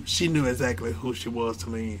knew exactly who she was to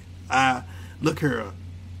me. I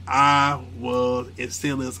was and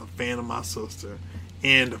still is a fan of my sister,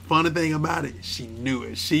 and the funny thing about it, she knew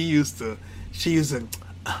it. She used to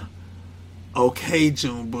okay,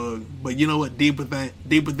 Junebug, but you know what? Deeper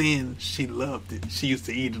than she loved it. She used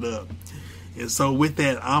to eat it up. And so with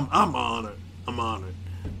that, I'm honored. I'm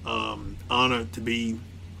honored to be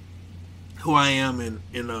who I am and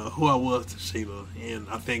who I was to Sheila. And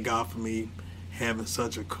I thank God for me having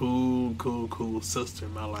such a cool sister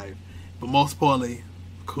in my life. But most importantly,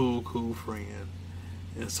 cool friend.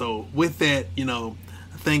 And so with that, I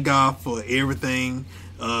thank God for everything.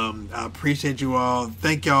 I appreciate you all.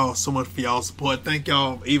 Thank y'all so much for y'all support. Thank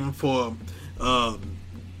y'all even for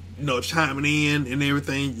chiming in and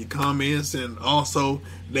everything, your comments, and also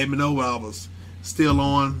let me know while I was still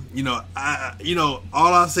on.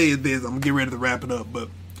 All I say is this. I'm gonna get ready to wrap it up, but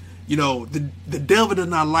the devil does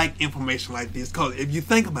not like information like this, because if you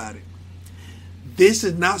think about it, this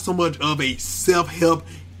is not so much of a self-help.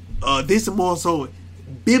 This is more so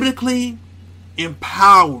biblically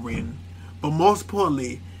empowering, but most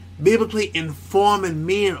importantly, biblically informing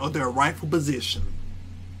men of their rightful position.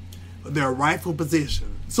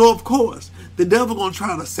 So of course, the devil gonna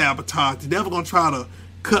try to sabotage. The devil gonna try to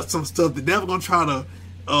cut some stuff. The devil gonna try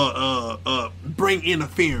to bring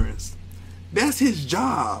interference. That's his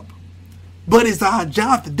job. But it's our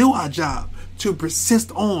job to do our job, to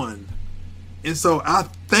persist on. And so I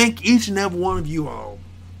thank each and every one of you all.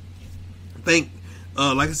 Like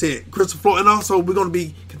I said, Christopher Floyd, and also we're going to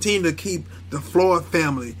be continuing to keep the Floyd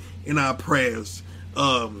family in our prayers.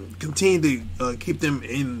 Continue to keep them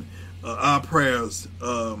in our prayers.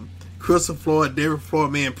 Christopher Floyd, David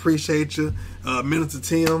Floyd, man, appreciate you. Minister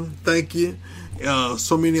Tim, thank you.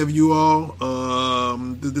 So many of you all.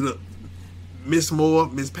 Miss Moore,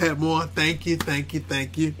 Miss Pat Moore, thank you.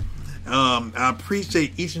 I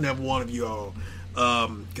appreciate each and every one of you all.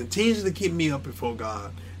 Continue to keep me up before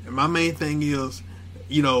God. And my main thing is,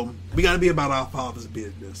 we got to be about our Father's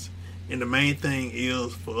business. And the main thing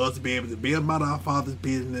is for us to be able to be about our Father's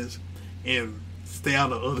business and stay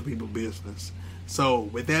out of other people's business. So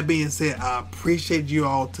with that being said, I appreciate you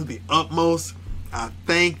all to the utmost. I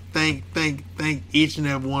thank each and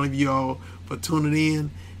every one of you all for tuning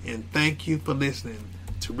in. And thank you for listening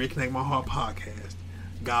to Reconnect My Heart podcast.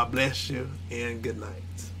 God bless you and good night.